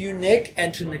thanks to you, Nick,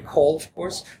 and to Nicole, of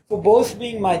course, for both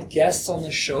being my guests on the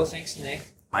show. Thanks, Nick.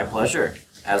 My pleasure,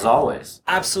 as always.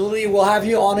 Absolutely. We'll have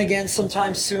you on again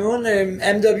sometime soon.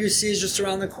 MWC is just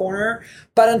around the corner.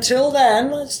 But until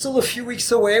then, it's still a few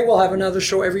weeks away. We'll have another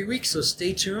show every week, so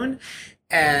stay tuned.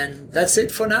 And that's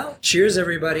it for now. Cheers,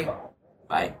 everybody.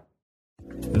 Bye.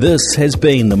 This has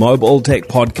been the Mobile Tech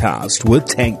Podcast with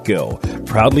Tank Girl,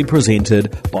 proudly presented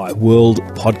by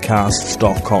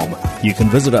worldpodcasts.com. You can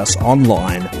visit us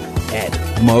online at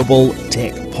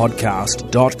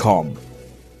mobiletechpodcast.com.